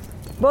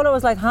 Bowler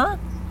was like, huh?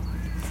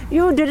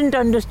 You didn't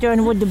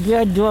understand what the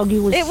bad doggy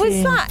was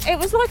saying. It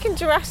was like in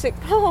Jurassic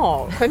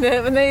Park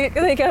when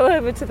they go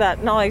over to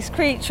that nice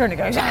creature and it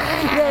goes,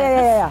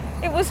 Yeah.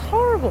 It was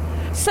horrible.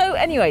 So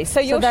anyway,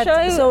 your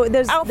show,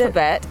 there's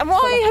Alphabet. And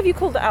why have you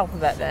called it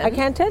Alphabet then? I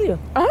can't tell you.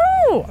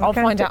 Oh, I'll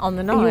find out on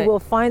the night. You will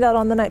find out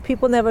on the night.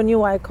 People never knew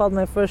why I called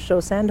my first show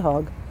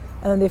Sandhog.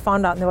 And then they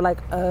found out and they were like,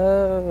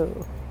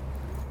 oh.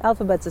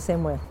 Alphabet's the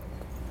same way.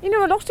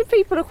 A lot of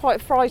people are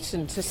quite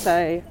frightened to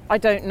say, I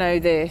don't know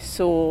this,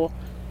 and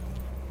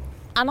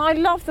I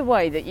love the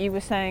way that you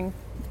were saying,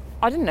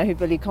 I didn't know who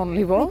Billy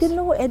Connolly was. I didn't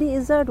know who Eddie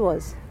Izzard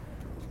was.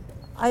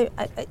 I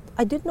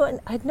didn't know, and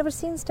I'd never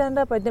seen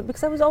stand-up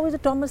because I was always a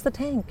Thomas the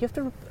Tank. You have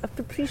to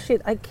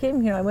appreciate, I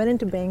came here, I went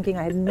into banking,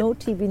 I had no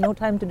TV, no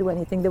time to do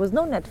anything. There was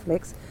no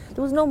Netflix,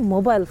 there was no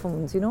mobile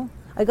phones,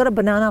 I got a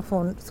banana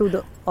phone through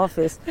the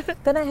office.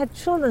 Then I had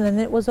children and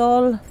it was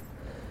all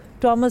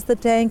Thomas the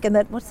Tank and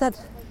what's that?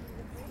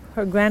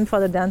 Her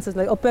grandfather dances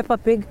like, Peppa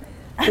Pig.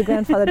 The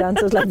grandfather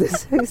dances like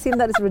this. You seem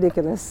that is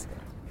ridiculous.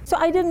 So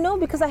I didn't know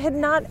because I had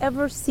not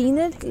ever seen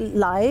it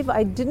live.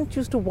 I didn't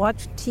used to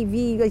watch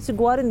TV. I used to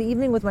go out in the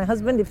evening with my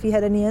husband if he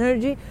had any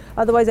energy.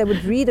 Otherwise I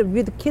would read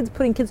with the kids,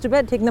 putting kids to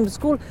bed, taking them to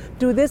school,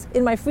 do this.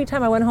 In my free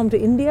time I went home to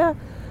India.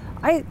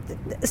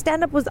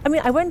 Stand-up was, I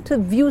mean, I went to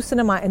View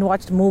Cinema and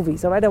watched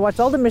movies, all right? I watched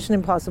all the Mission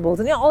Impossibles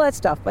and all that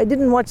stuff, but I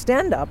didn't watch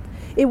stand-up.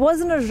 It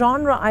wasn't a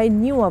genre I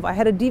knew of. I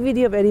had a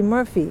DVD of Eddie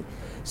Murphy.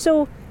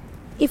 So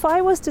if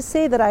I was to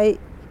say that I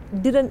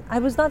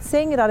was not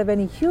saying it out of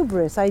any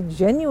hubris. I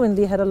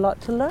genuinely had a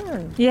lot to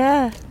learn.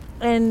 Yeah.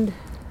 And,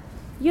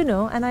 you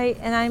know,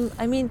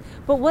 I mean,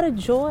 but what a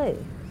joy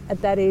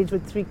at that age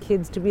with 3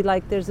 kids to be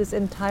like, there's this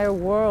entire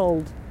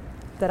world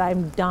that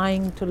I'm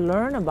dying to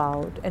learn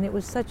about. And it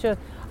was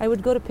I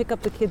would go to pick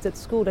up the kids at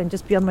school and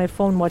just be on my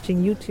phone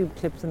watching YouTube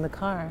clips in the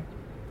car.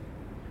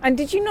 And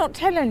did you not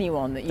tell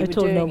anyone that you were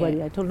doing told nobody.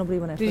 it? I told nobody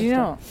when I first Did you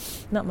not?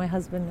 Not my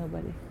husband,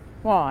 nobody.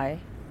 Why?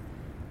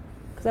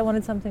 Because I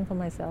wanted something for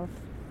myself.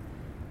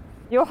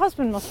 Your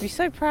husband must be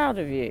so proud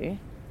of you.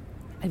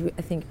 I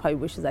think he probably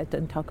wishes I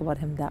didn't talk about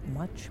him that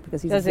much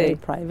because he's Does very he?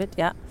 private.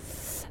 Yeah,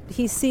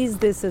 he sees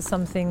this as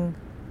something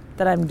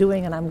that I'm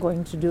doing and I'm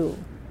going to do.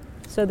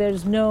 So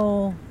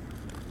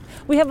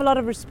we have a lot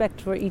of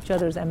respect for each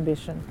other's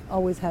ambition.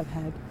 Always have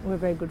had. We're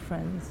very good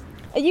friends.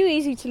 Are you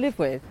easy to live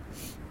with?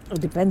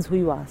 It depends who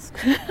you ask.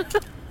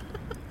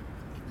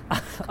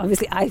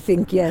 Obviously, I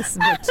think yes,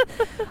 but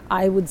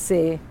I would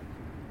say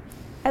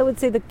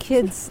the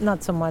kids,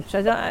 not so much.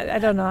 I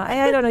don't know.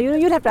 I don't know.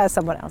 You'd have to ask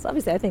someone else.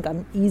 Obviously, I think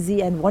I'm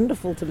easy and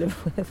wonderful to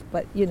live with,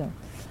 but you know,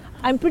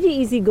 I'm pretty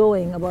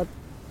easygoing but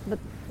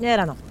yeah,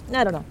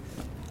 I don't know.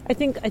 I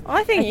think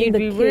you'd the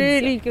be kids,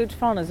 really good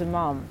fun as a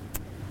mum.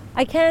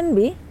 I can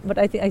be, but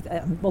I think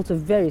I'm also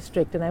very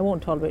strict, and I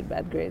won't tolerate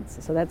bad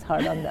grades. So that's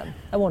hard on them.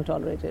 I won't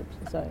tolerate it.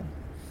 So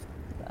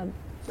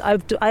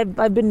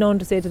I've been known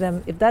to say to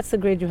them, if that's the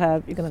grade you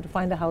have, you're going to have to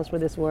find a house where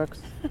this works.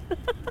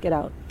 Get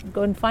out.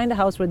 Go and find a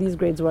house where these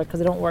grades work, because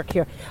they don't work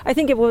here. I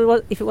think if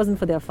it wasn't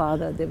for their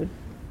father, they would,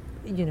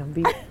 you know,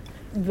 be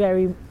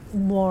very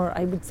more,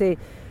 I would say,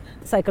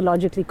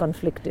 psychologically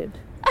conflicted.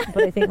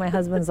 But I think my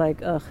husband's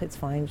like, ugh, it's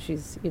fine.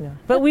 She's, you know.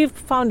 But we've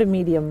found a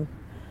medium,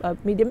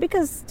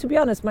 because to be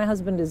honest, my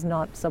husband is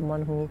not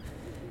someone who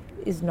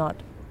is not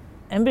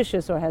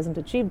ambitious or hasn't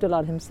achieved a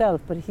lot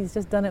himself, but he's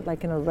just done it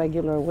like in a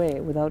regular way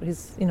without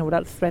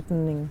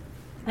threatening.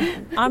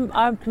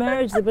 Our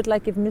marriage is a bit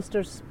like if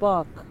Mr.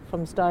 Spock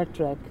from Star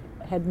Trek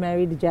had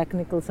married Jack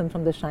Nicholson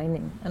from The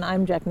Shining, and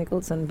I'm Jack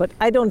Nicholson, but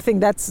I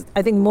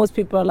think most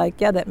people are like,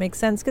 yeah, that makes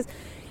sense, because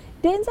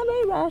Danes are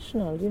very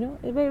rational, you know,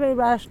 they're very, very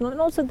rational, and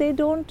also they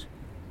don't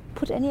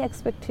put any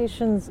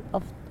expectations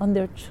on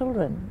their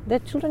children. Their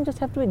children just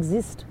have to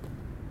exist.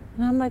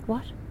 And I'm like,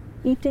 what?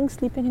 Eating,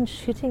 sleeping, and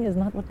shitting is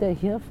not what they're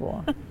here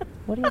for.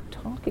 What are you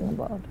talking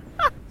about?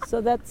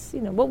 So that's,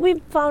 you know, but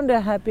we've found a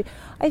happy,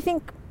 I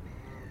think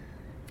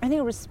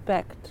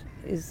respect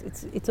is,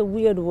 it's a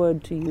weird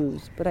word to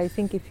use, but I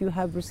think if you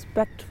have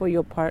respect for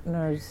your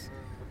partner's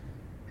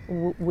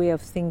way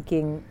of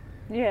thinking,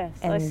 Yes,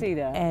 I see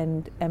that.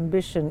 and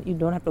ambition, you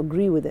don't have to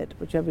agree with it,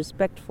 but you have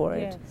respect for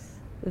it, Yes.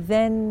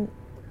 then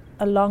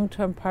a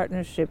long-term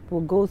partnership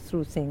will go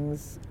through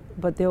things,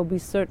 but there will be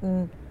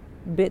certain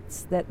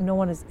bits that no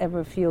one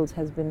ever feels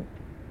has been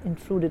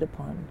intruded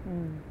upon.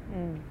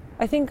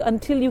 I think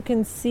until you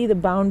can see the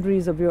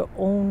boundaries of your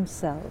own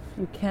self,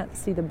 you can't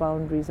see the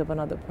boundaries of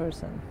another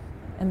person.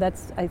 And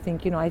that's, I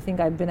think, you know, I think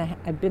I've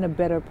been a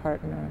better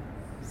partner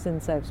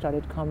since I've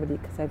started comedy,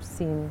 because I've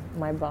seen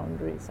my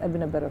boundaries. I've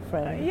been a better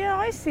friend. Yeah,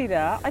 I see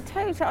that. I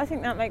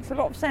think that makes a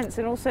lot of sense.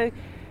 And also,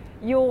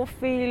 you're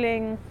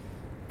feeling,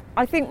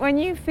 I think when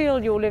you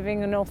feel you're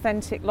living an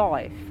authentic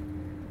life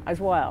as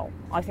well,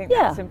 I think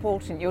that's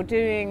important. You're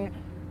doing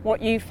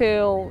what you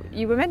feel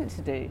you were meant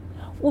to do.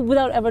 Well,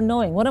 without ever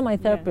knowing. One of my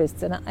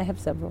therapists, and I have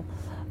several,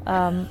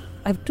 I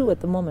have 2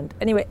 at the moment.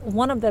 Anyway,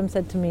 one of them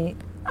said to me,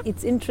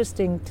 it's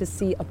interesting to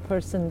see a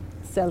person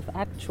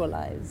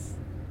self-actualize.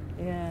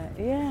 Yeah.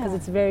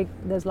 Because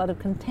there's a lot of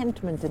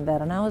contentment in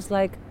that. And I was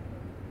like,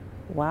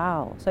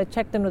 wow. So I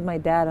checked in with my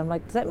dad. I'm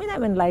like, does that mean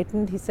I'm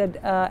enlightened? He said,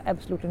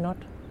 absolutely not.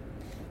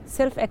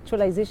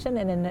 Self-actualization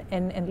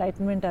and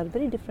enlightenment are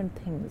very different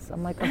things.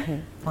 I'm like,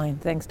 okay, fine,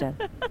 thanks, Dad.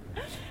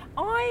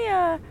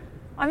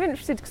 I'm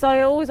interested because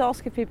I always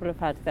ask if people have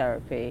had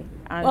therapy.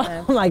 And,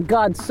 Oh my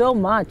God, so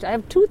much. I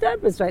have 2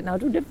 therapists right now,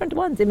 2 different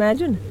ones,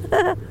 imagine.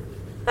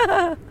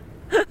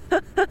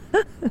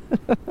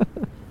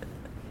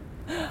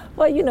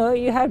 Well, you know,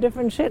 you have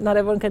different shit. Not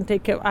everyone can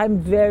take care. I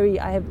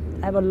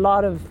have a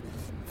lot of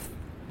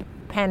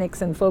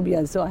panics and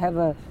phobias. So I have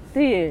a...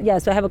 Do you? Yeah,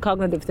 so I have a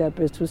cognitive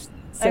therapist who says...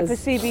 for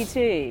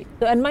CBT?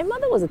 And my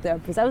mother was a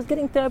therapist. I was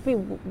getting therapy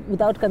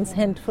without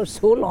consent for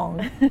so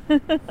long.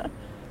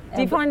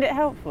 Do you find it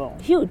helpful?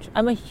 Huge.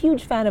 I'm a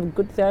huge fan of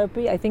good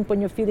therapy. I think when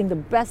you're feeling the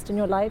best in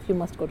your life, you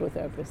must go to a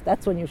therapist.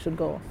 That's when you should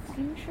go.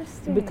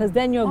 Interesting. Because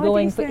then you're Why do you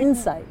going for say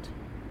insight,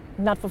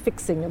 not for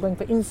fixing. You're going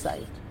for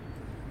insight.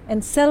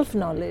 And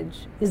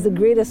self-knowledge is the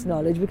greatest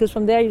knowledge, because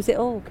from there you say,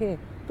 oh, okay.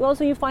 But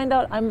also you find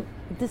out, I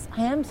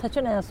am such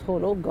an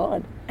asshole. Oh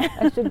God,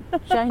 I should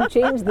try and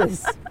change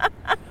this.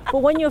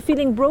 But when you're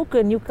feeling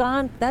broken, you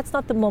can't, that's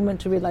not the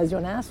moment to realize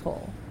you're an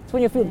asshole. It's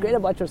when you feel great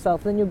about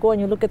yourself. Then you go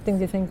and you look at things,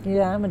 you think,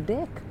 yeah, I'm a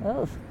dick.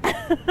 Oh,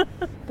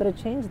 better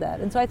change that.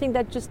 And so I think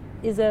that just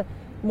is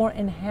more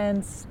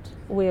enhanced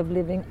way of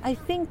living. I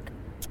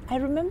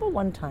remember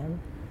one time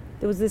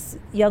there was this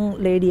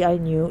young lady I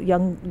knew,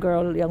 young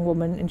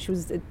woman, and she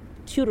was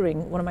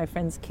tutoring one of my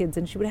friend's kids,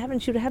 and she would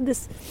have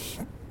this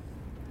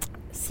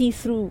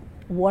see-through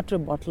water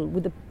bottle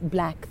with a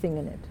black thing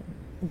in it,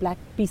 black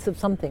piece of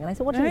something. And I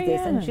said, what is this?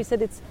 Yeah. And she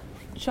said, it's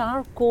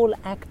charcoal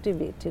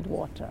activated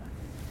water.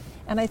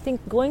 And I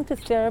think going to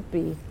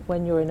therapy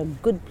when you're in a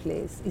good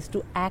place is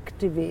to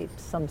activate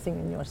something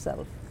in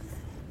yourself.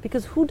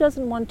 Because who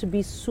doesn't want to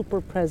be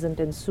super present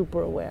and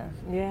super aware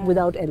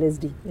without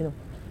LSD, You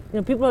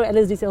know, people who have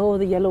LSD say, oh,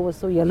 the yellow was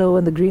so yellow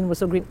and the green was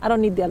so green. I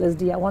don't need the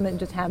LSD. I want to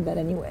just have that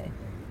anyway.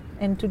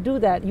 And to do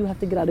that, you have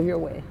to get out of your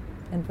way.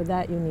 And for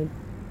that, you need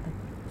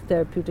a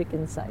therapeutic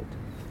insight.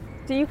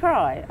 Do you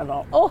cry a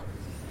lot? Oh,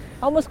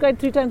 I almost cried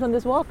 3 times on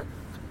this walk.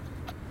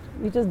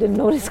 You just didn't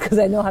notice because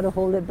I know how to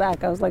hold it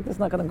back. I was like, this is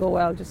not going to go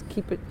well. Just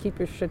keep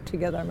your shit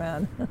together,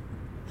 man.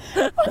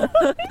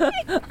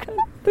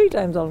 3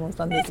 times almost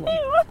on this one.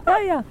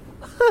 Yeah.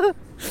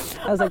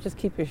 I was like, just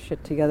keep your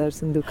shit together,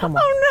 Sindhu. Come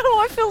on. Oh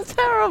no, I feel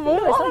terrible.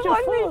 No, it's not your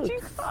I fault. made you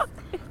cry.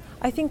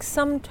 I think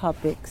some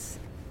topics,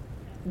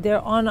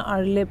 they're on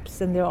our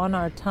lips and they're on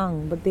our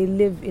tongue, but they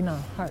live in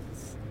our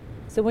hearts.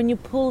 So when you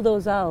pull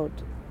those out,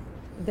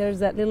 there's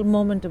that little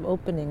moment of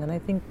opening, and I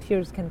think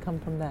tears can come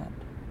from that.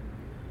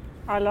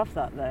 I love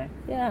that though.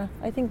 Yeah,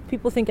 I think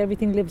people think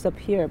everything lives up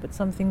here, but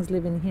some things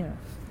live in here.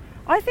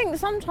 I think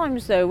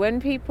sometimes though, when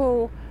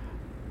people,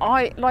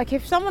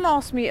 if someone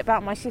asks me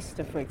about my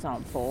sister, for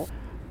example,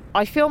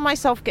 I feel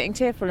myself getting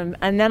tearful,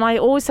 and then I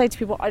always say to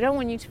people, I don't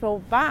want you to feel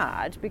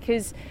bad,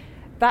 because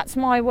that's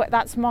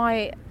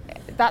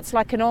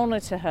like an honour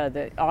to her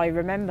that I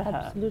remember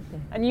her. Absolutely.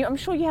 And I'm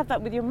sure you have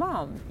that with your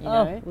mum, you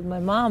know? With my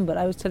mom, but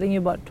I was telling you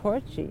about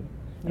Torchy.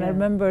 And I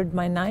remembered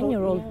my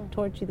 9-year-old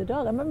Torchy the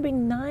dog. I remember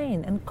being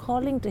 9 and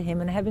calling to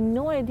him and having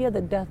no idea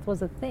that death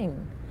was a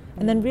thing.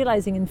 And then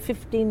realizing in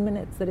 15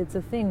 minutes that it's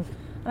a thing.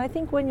 And I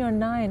think when you're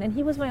 9, and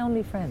he was my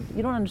only friend.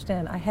 You don't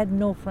understand. I had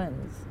no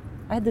friends.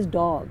 I had this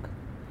dog.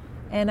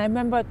 And I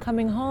remember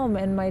coming home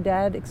and my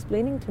dad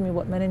explaining to me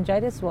what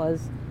meningitis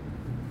was.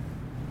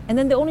 And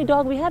then the only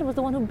dog we had was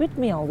the one who bit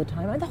me all the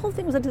time. And the whole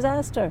thing was a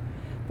disaster.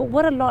 But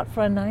what a lot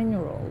for a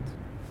 9-year-old.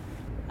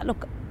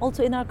 Look,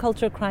 also in our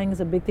culture, crying is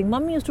a big thing.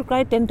 Mommy used to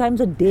cry 10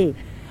 times a day.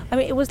 I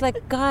mean, it was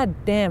like, God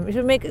damn.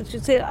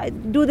 She'd say, I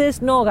do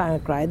this, no, I'm going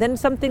to cry. Then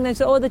something that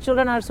said, oh, the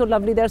children are so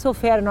lovely, they're so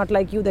fair, not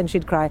like you, then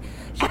she'd cry.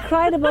 She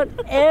cried about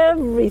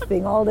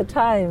everything all the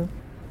time.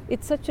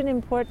 It's such an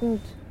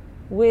important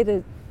way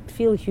to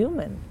feel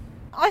human.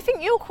 I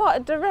think you're quite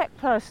a direct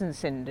person,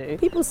 Sindhu.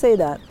 People say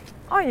that.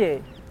 Are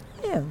you?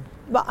 Yeah.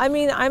 But I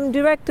mean, I'm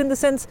direct in the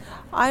sense,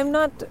 I'm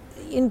not,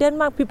 in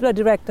Denmark people are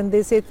direct and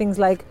they say things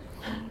like,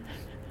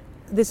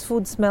 this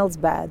food smells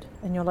bad.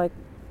 And you're like,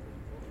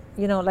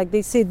 you know, like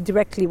they say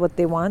directly what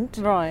they want.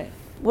 Right.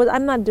 Well,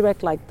 I'm not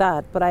direct like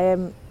that, but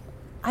I'm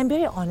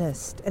very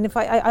honest. And if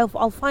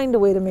I'll find a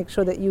way to make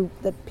sure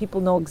that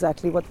people know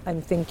exactly what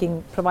I'm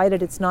thinking,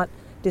 provided it's not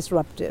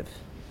disruptive.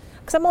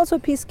 Because I'm also a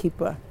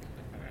peacekeeper.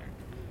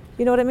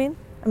 You know what I mean?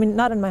 I mean,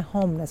 not in my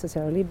home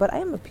necessarily, but I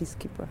am a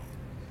peacekeeper.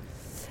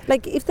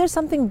 Like if there's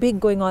something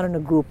big going on in a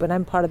group and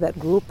I'm part of that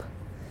group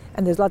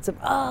and there's lots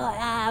of,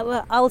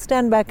 well, I'll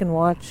stand back and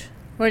watch.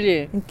 Will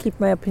you? And keep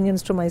my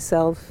opinions to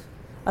myself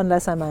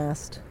unless I'm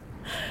asked.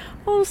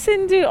 Oh,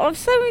 Sindhu, I've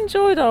so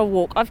enjoyed our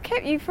walk. I've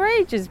kept you for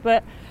ages,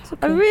 but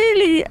Okay. I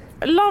really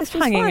loved This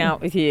was hanging fun.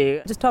 out with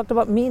you. Just talked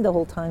about me the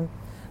whole time.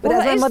 But Well,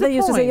 as that my is mother the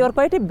used to say, point. you're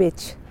quite a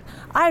bitch.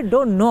 I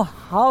don't know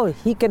how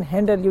he can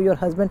handle you, your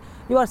husband.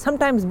 You are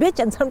sometimes bitch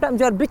and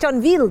sometimes you are bitch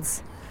on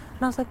wheels.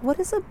 And I was like, what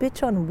is a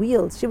bitch on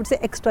wheels? She would say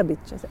extra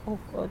bitch. I said, oh,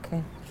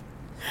 okay.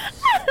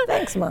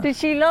 Thanks, Ma. Did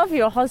she love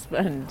your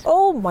husband?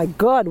 Oh my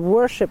God,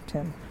 worshipped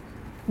him.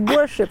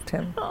 Worshipped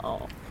him.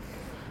 Oh.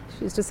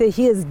 She used to say,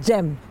 he is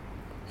gem.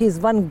 He's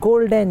one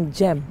golden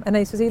gem. And I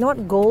used to say, you know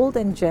what, gold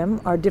and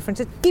gem are different.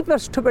 She said, keep your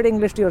stupid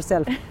English to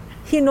yourself.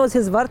 He knows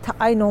his worth,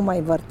 I know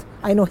my worth.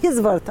 I know his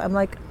worth. I'm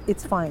like,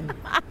 it's fine.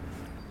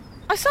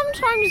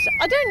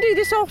 I don't do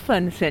this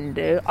often,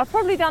 Sindhu. I've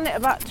probably done it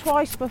about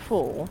twice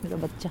before.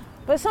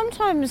 But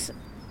sometimes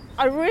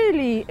I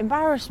really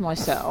embarrass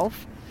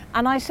myself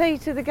and I say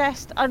to the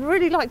guest, I'd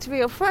really like to be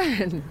your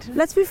friend.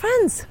 Let's be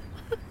friends.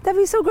 That'd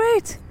be so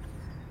great.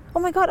 Oh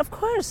my God, of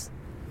course.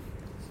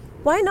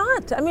 Why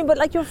not? I mean,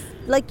 but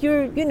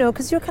you're, you know,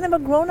 because you're kind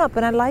of a grown-up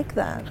and I like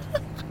that.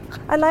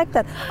 I like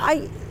that.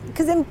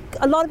 Because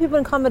a lot of people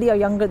in comedy are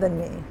younger than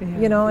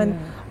me, you know, and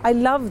I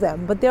love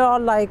them, but they're all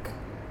like,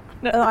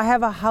 I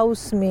have a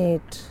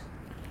housemate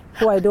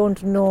who I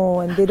don't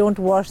know and they don't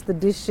wash the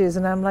dishes.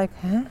 And I'm like,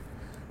 huh?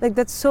 Like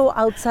that's so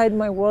outside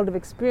my world of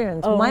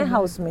experience. My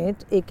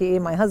housemate, AKA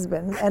my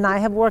husband, and I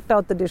have worked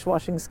out the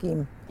dishwashing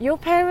scheme. Your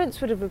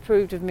parents would have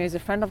approved of me as a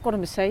friend. I've got a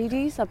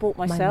Mercedes I bought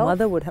myself. My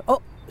mother would have.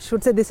 Oh, she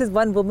would say this is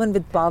one woman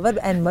with power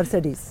and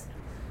Mercedes.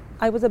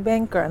 I was a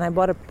banker and I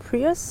bought a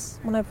Prius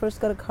when I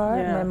first got a car.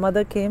 Yeah. And my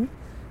mother came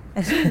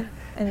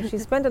and she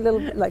spent a little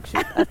bit,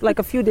 like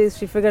a few days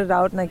she figured it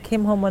out, and I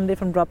came home one day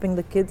from dropping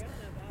the kids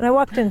And I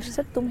walked in, she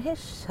said, Tumhe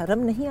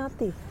sharam nahi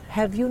aati?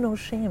 Have you no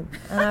shame?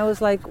 And I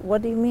was like,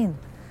 what do you mean?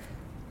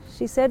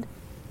 She said,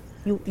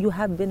 you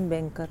have been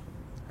banker.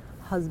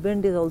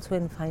 Husband is also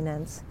in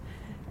finance.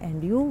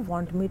 And you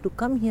want me to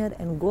come here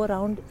and go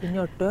around in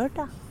your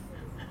Toyota?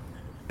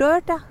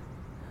 Toyota?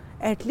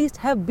 At least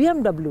have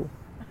BMW.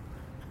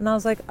 And I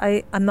was like,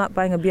 I'm not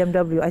buying a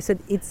BMW. I said,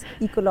 it's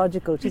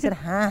ecological. She said,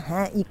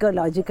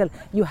 ecological.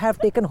 You have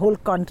taken whole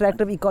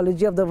contract of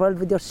ecology of the world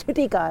with your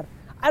shitty car.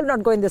 I'll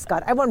not go in this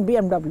car. I want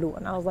BMW.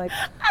 And I was like,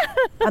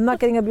 I'm not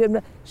getting a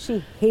BMW.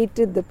 She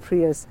hated the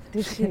Prius.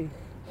 Did she?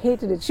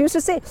 Hated it. She used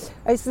to say,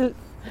 I used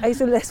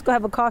to, let's go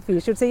have a coffee.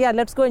 She would say, yeah,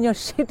 let's go in your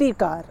shitty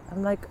car.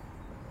 I'm like,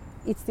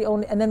 it's the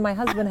only, and then my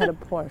husband had a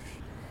Porsche.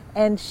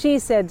 And she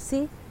said,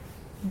 see,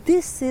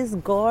 this is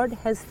God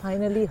has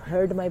finally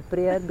heard my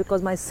prayer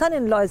because my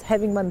son-in-law is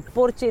having one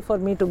Porsche for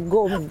me to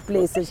go in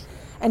places.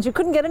 And she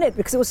couldn't get in it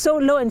because it was so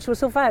low and she was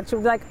so fat. She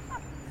was like,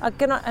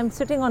 I'm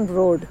sitting on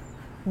road,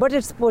 but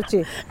it's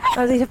Porsche.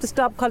 I was like, you have to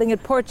stop calling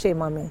it Porsche,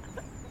 mommy.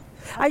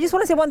 I just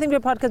want to say one thing to your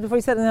podcast before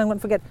you said it, and I'm going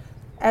to forget.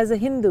 As a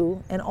Hindu,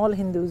 and all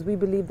Hindus, we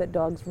believe that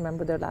dogs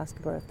remember their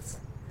last births.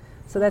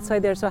 So that's why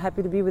they're so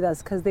happy to be with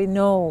us, because they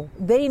know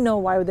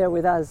why they're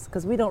with us,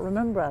 because we don't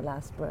remember our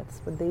last births,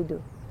 but they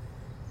do.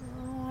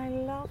 Oh, I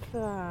love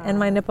that. And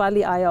my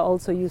Nepali ayah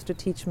also used to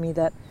teach me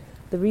that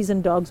the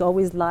reason dogs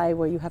always lie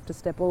where you have to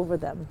step over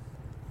them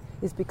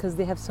is because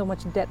they have so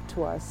much debt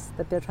to us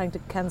that they're trying to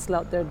cancel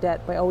out their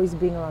debt by always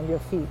being around your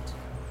feet.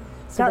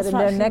 So That's that in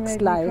their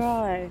next life,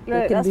 they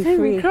Look, can that's be made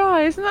free. me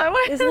cry, isn't that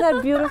way? Isn't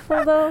that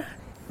beautiful though?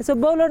 So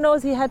Bowler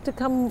knows he had to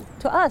come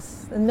to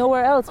us and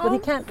nowhere else, but he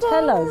can't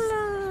tell us.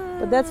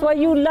 But that's why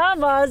you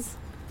love us.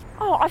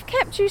 Oh, I've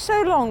kept you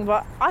so long,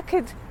 but I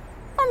could,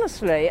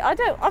 honestly, I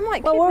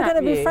might Well, we're kidnap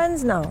going to be you.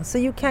 friends now, so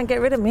you can't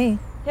get rid of me.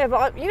 Yeah,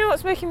 but you know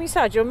what's making me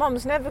sad? Your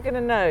mum's never going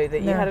to know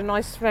that you No. had a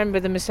nice friend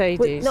with a Mercedes.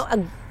 Wait, no,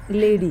 a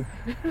lady.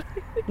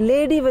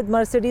 Lady with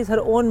Mercedes, her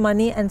own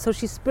money, and so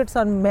she spits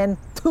on men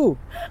too.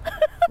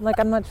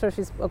 I'm not sure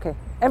she's okay.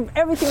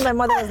 Everything my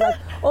mother was like,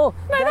 oh,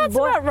 No, that that's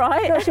boy. about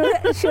right. No,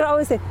 she would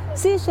always say,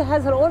 see, she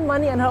has her own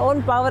money and her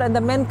own power, and the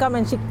men come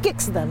and she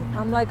kicks them.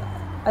 I'm like,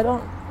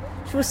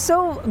 she was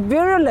so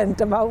virulent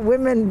about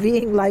women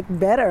being like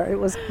better. It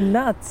was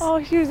nuts.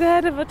 Oh, she was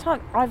ahead of her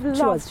time. I've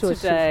loved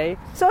today.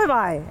 So have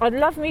I. I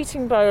love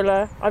meeting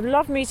Bola. I've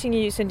loved meeting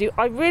you, Sindhu.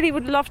 I really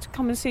would love to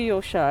come and see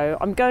your show.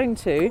 I'm going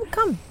to.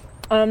 Come.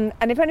 And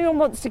if anyone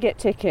wants to get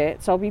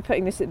tickets, I'll be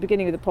putting this at the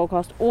beginning of the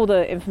podcast, all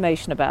the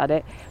information about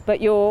it.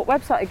 But your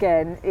website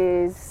again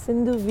is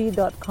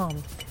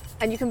SindhuVee.com.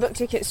 and you can book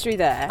tickets through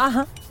there.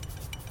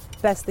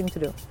 Best thing to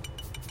do.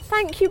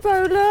 Thank you,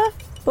 Bola.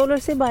 Bowler,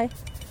 say bye.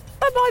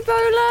 Bye-bye,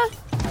 Bola.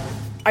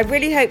 I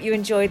really hope you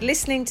enjoyed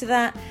listening to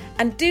that,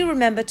 and do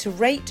remember to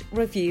rate,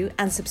 review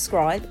and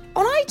subscribe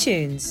on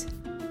iTunes.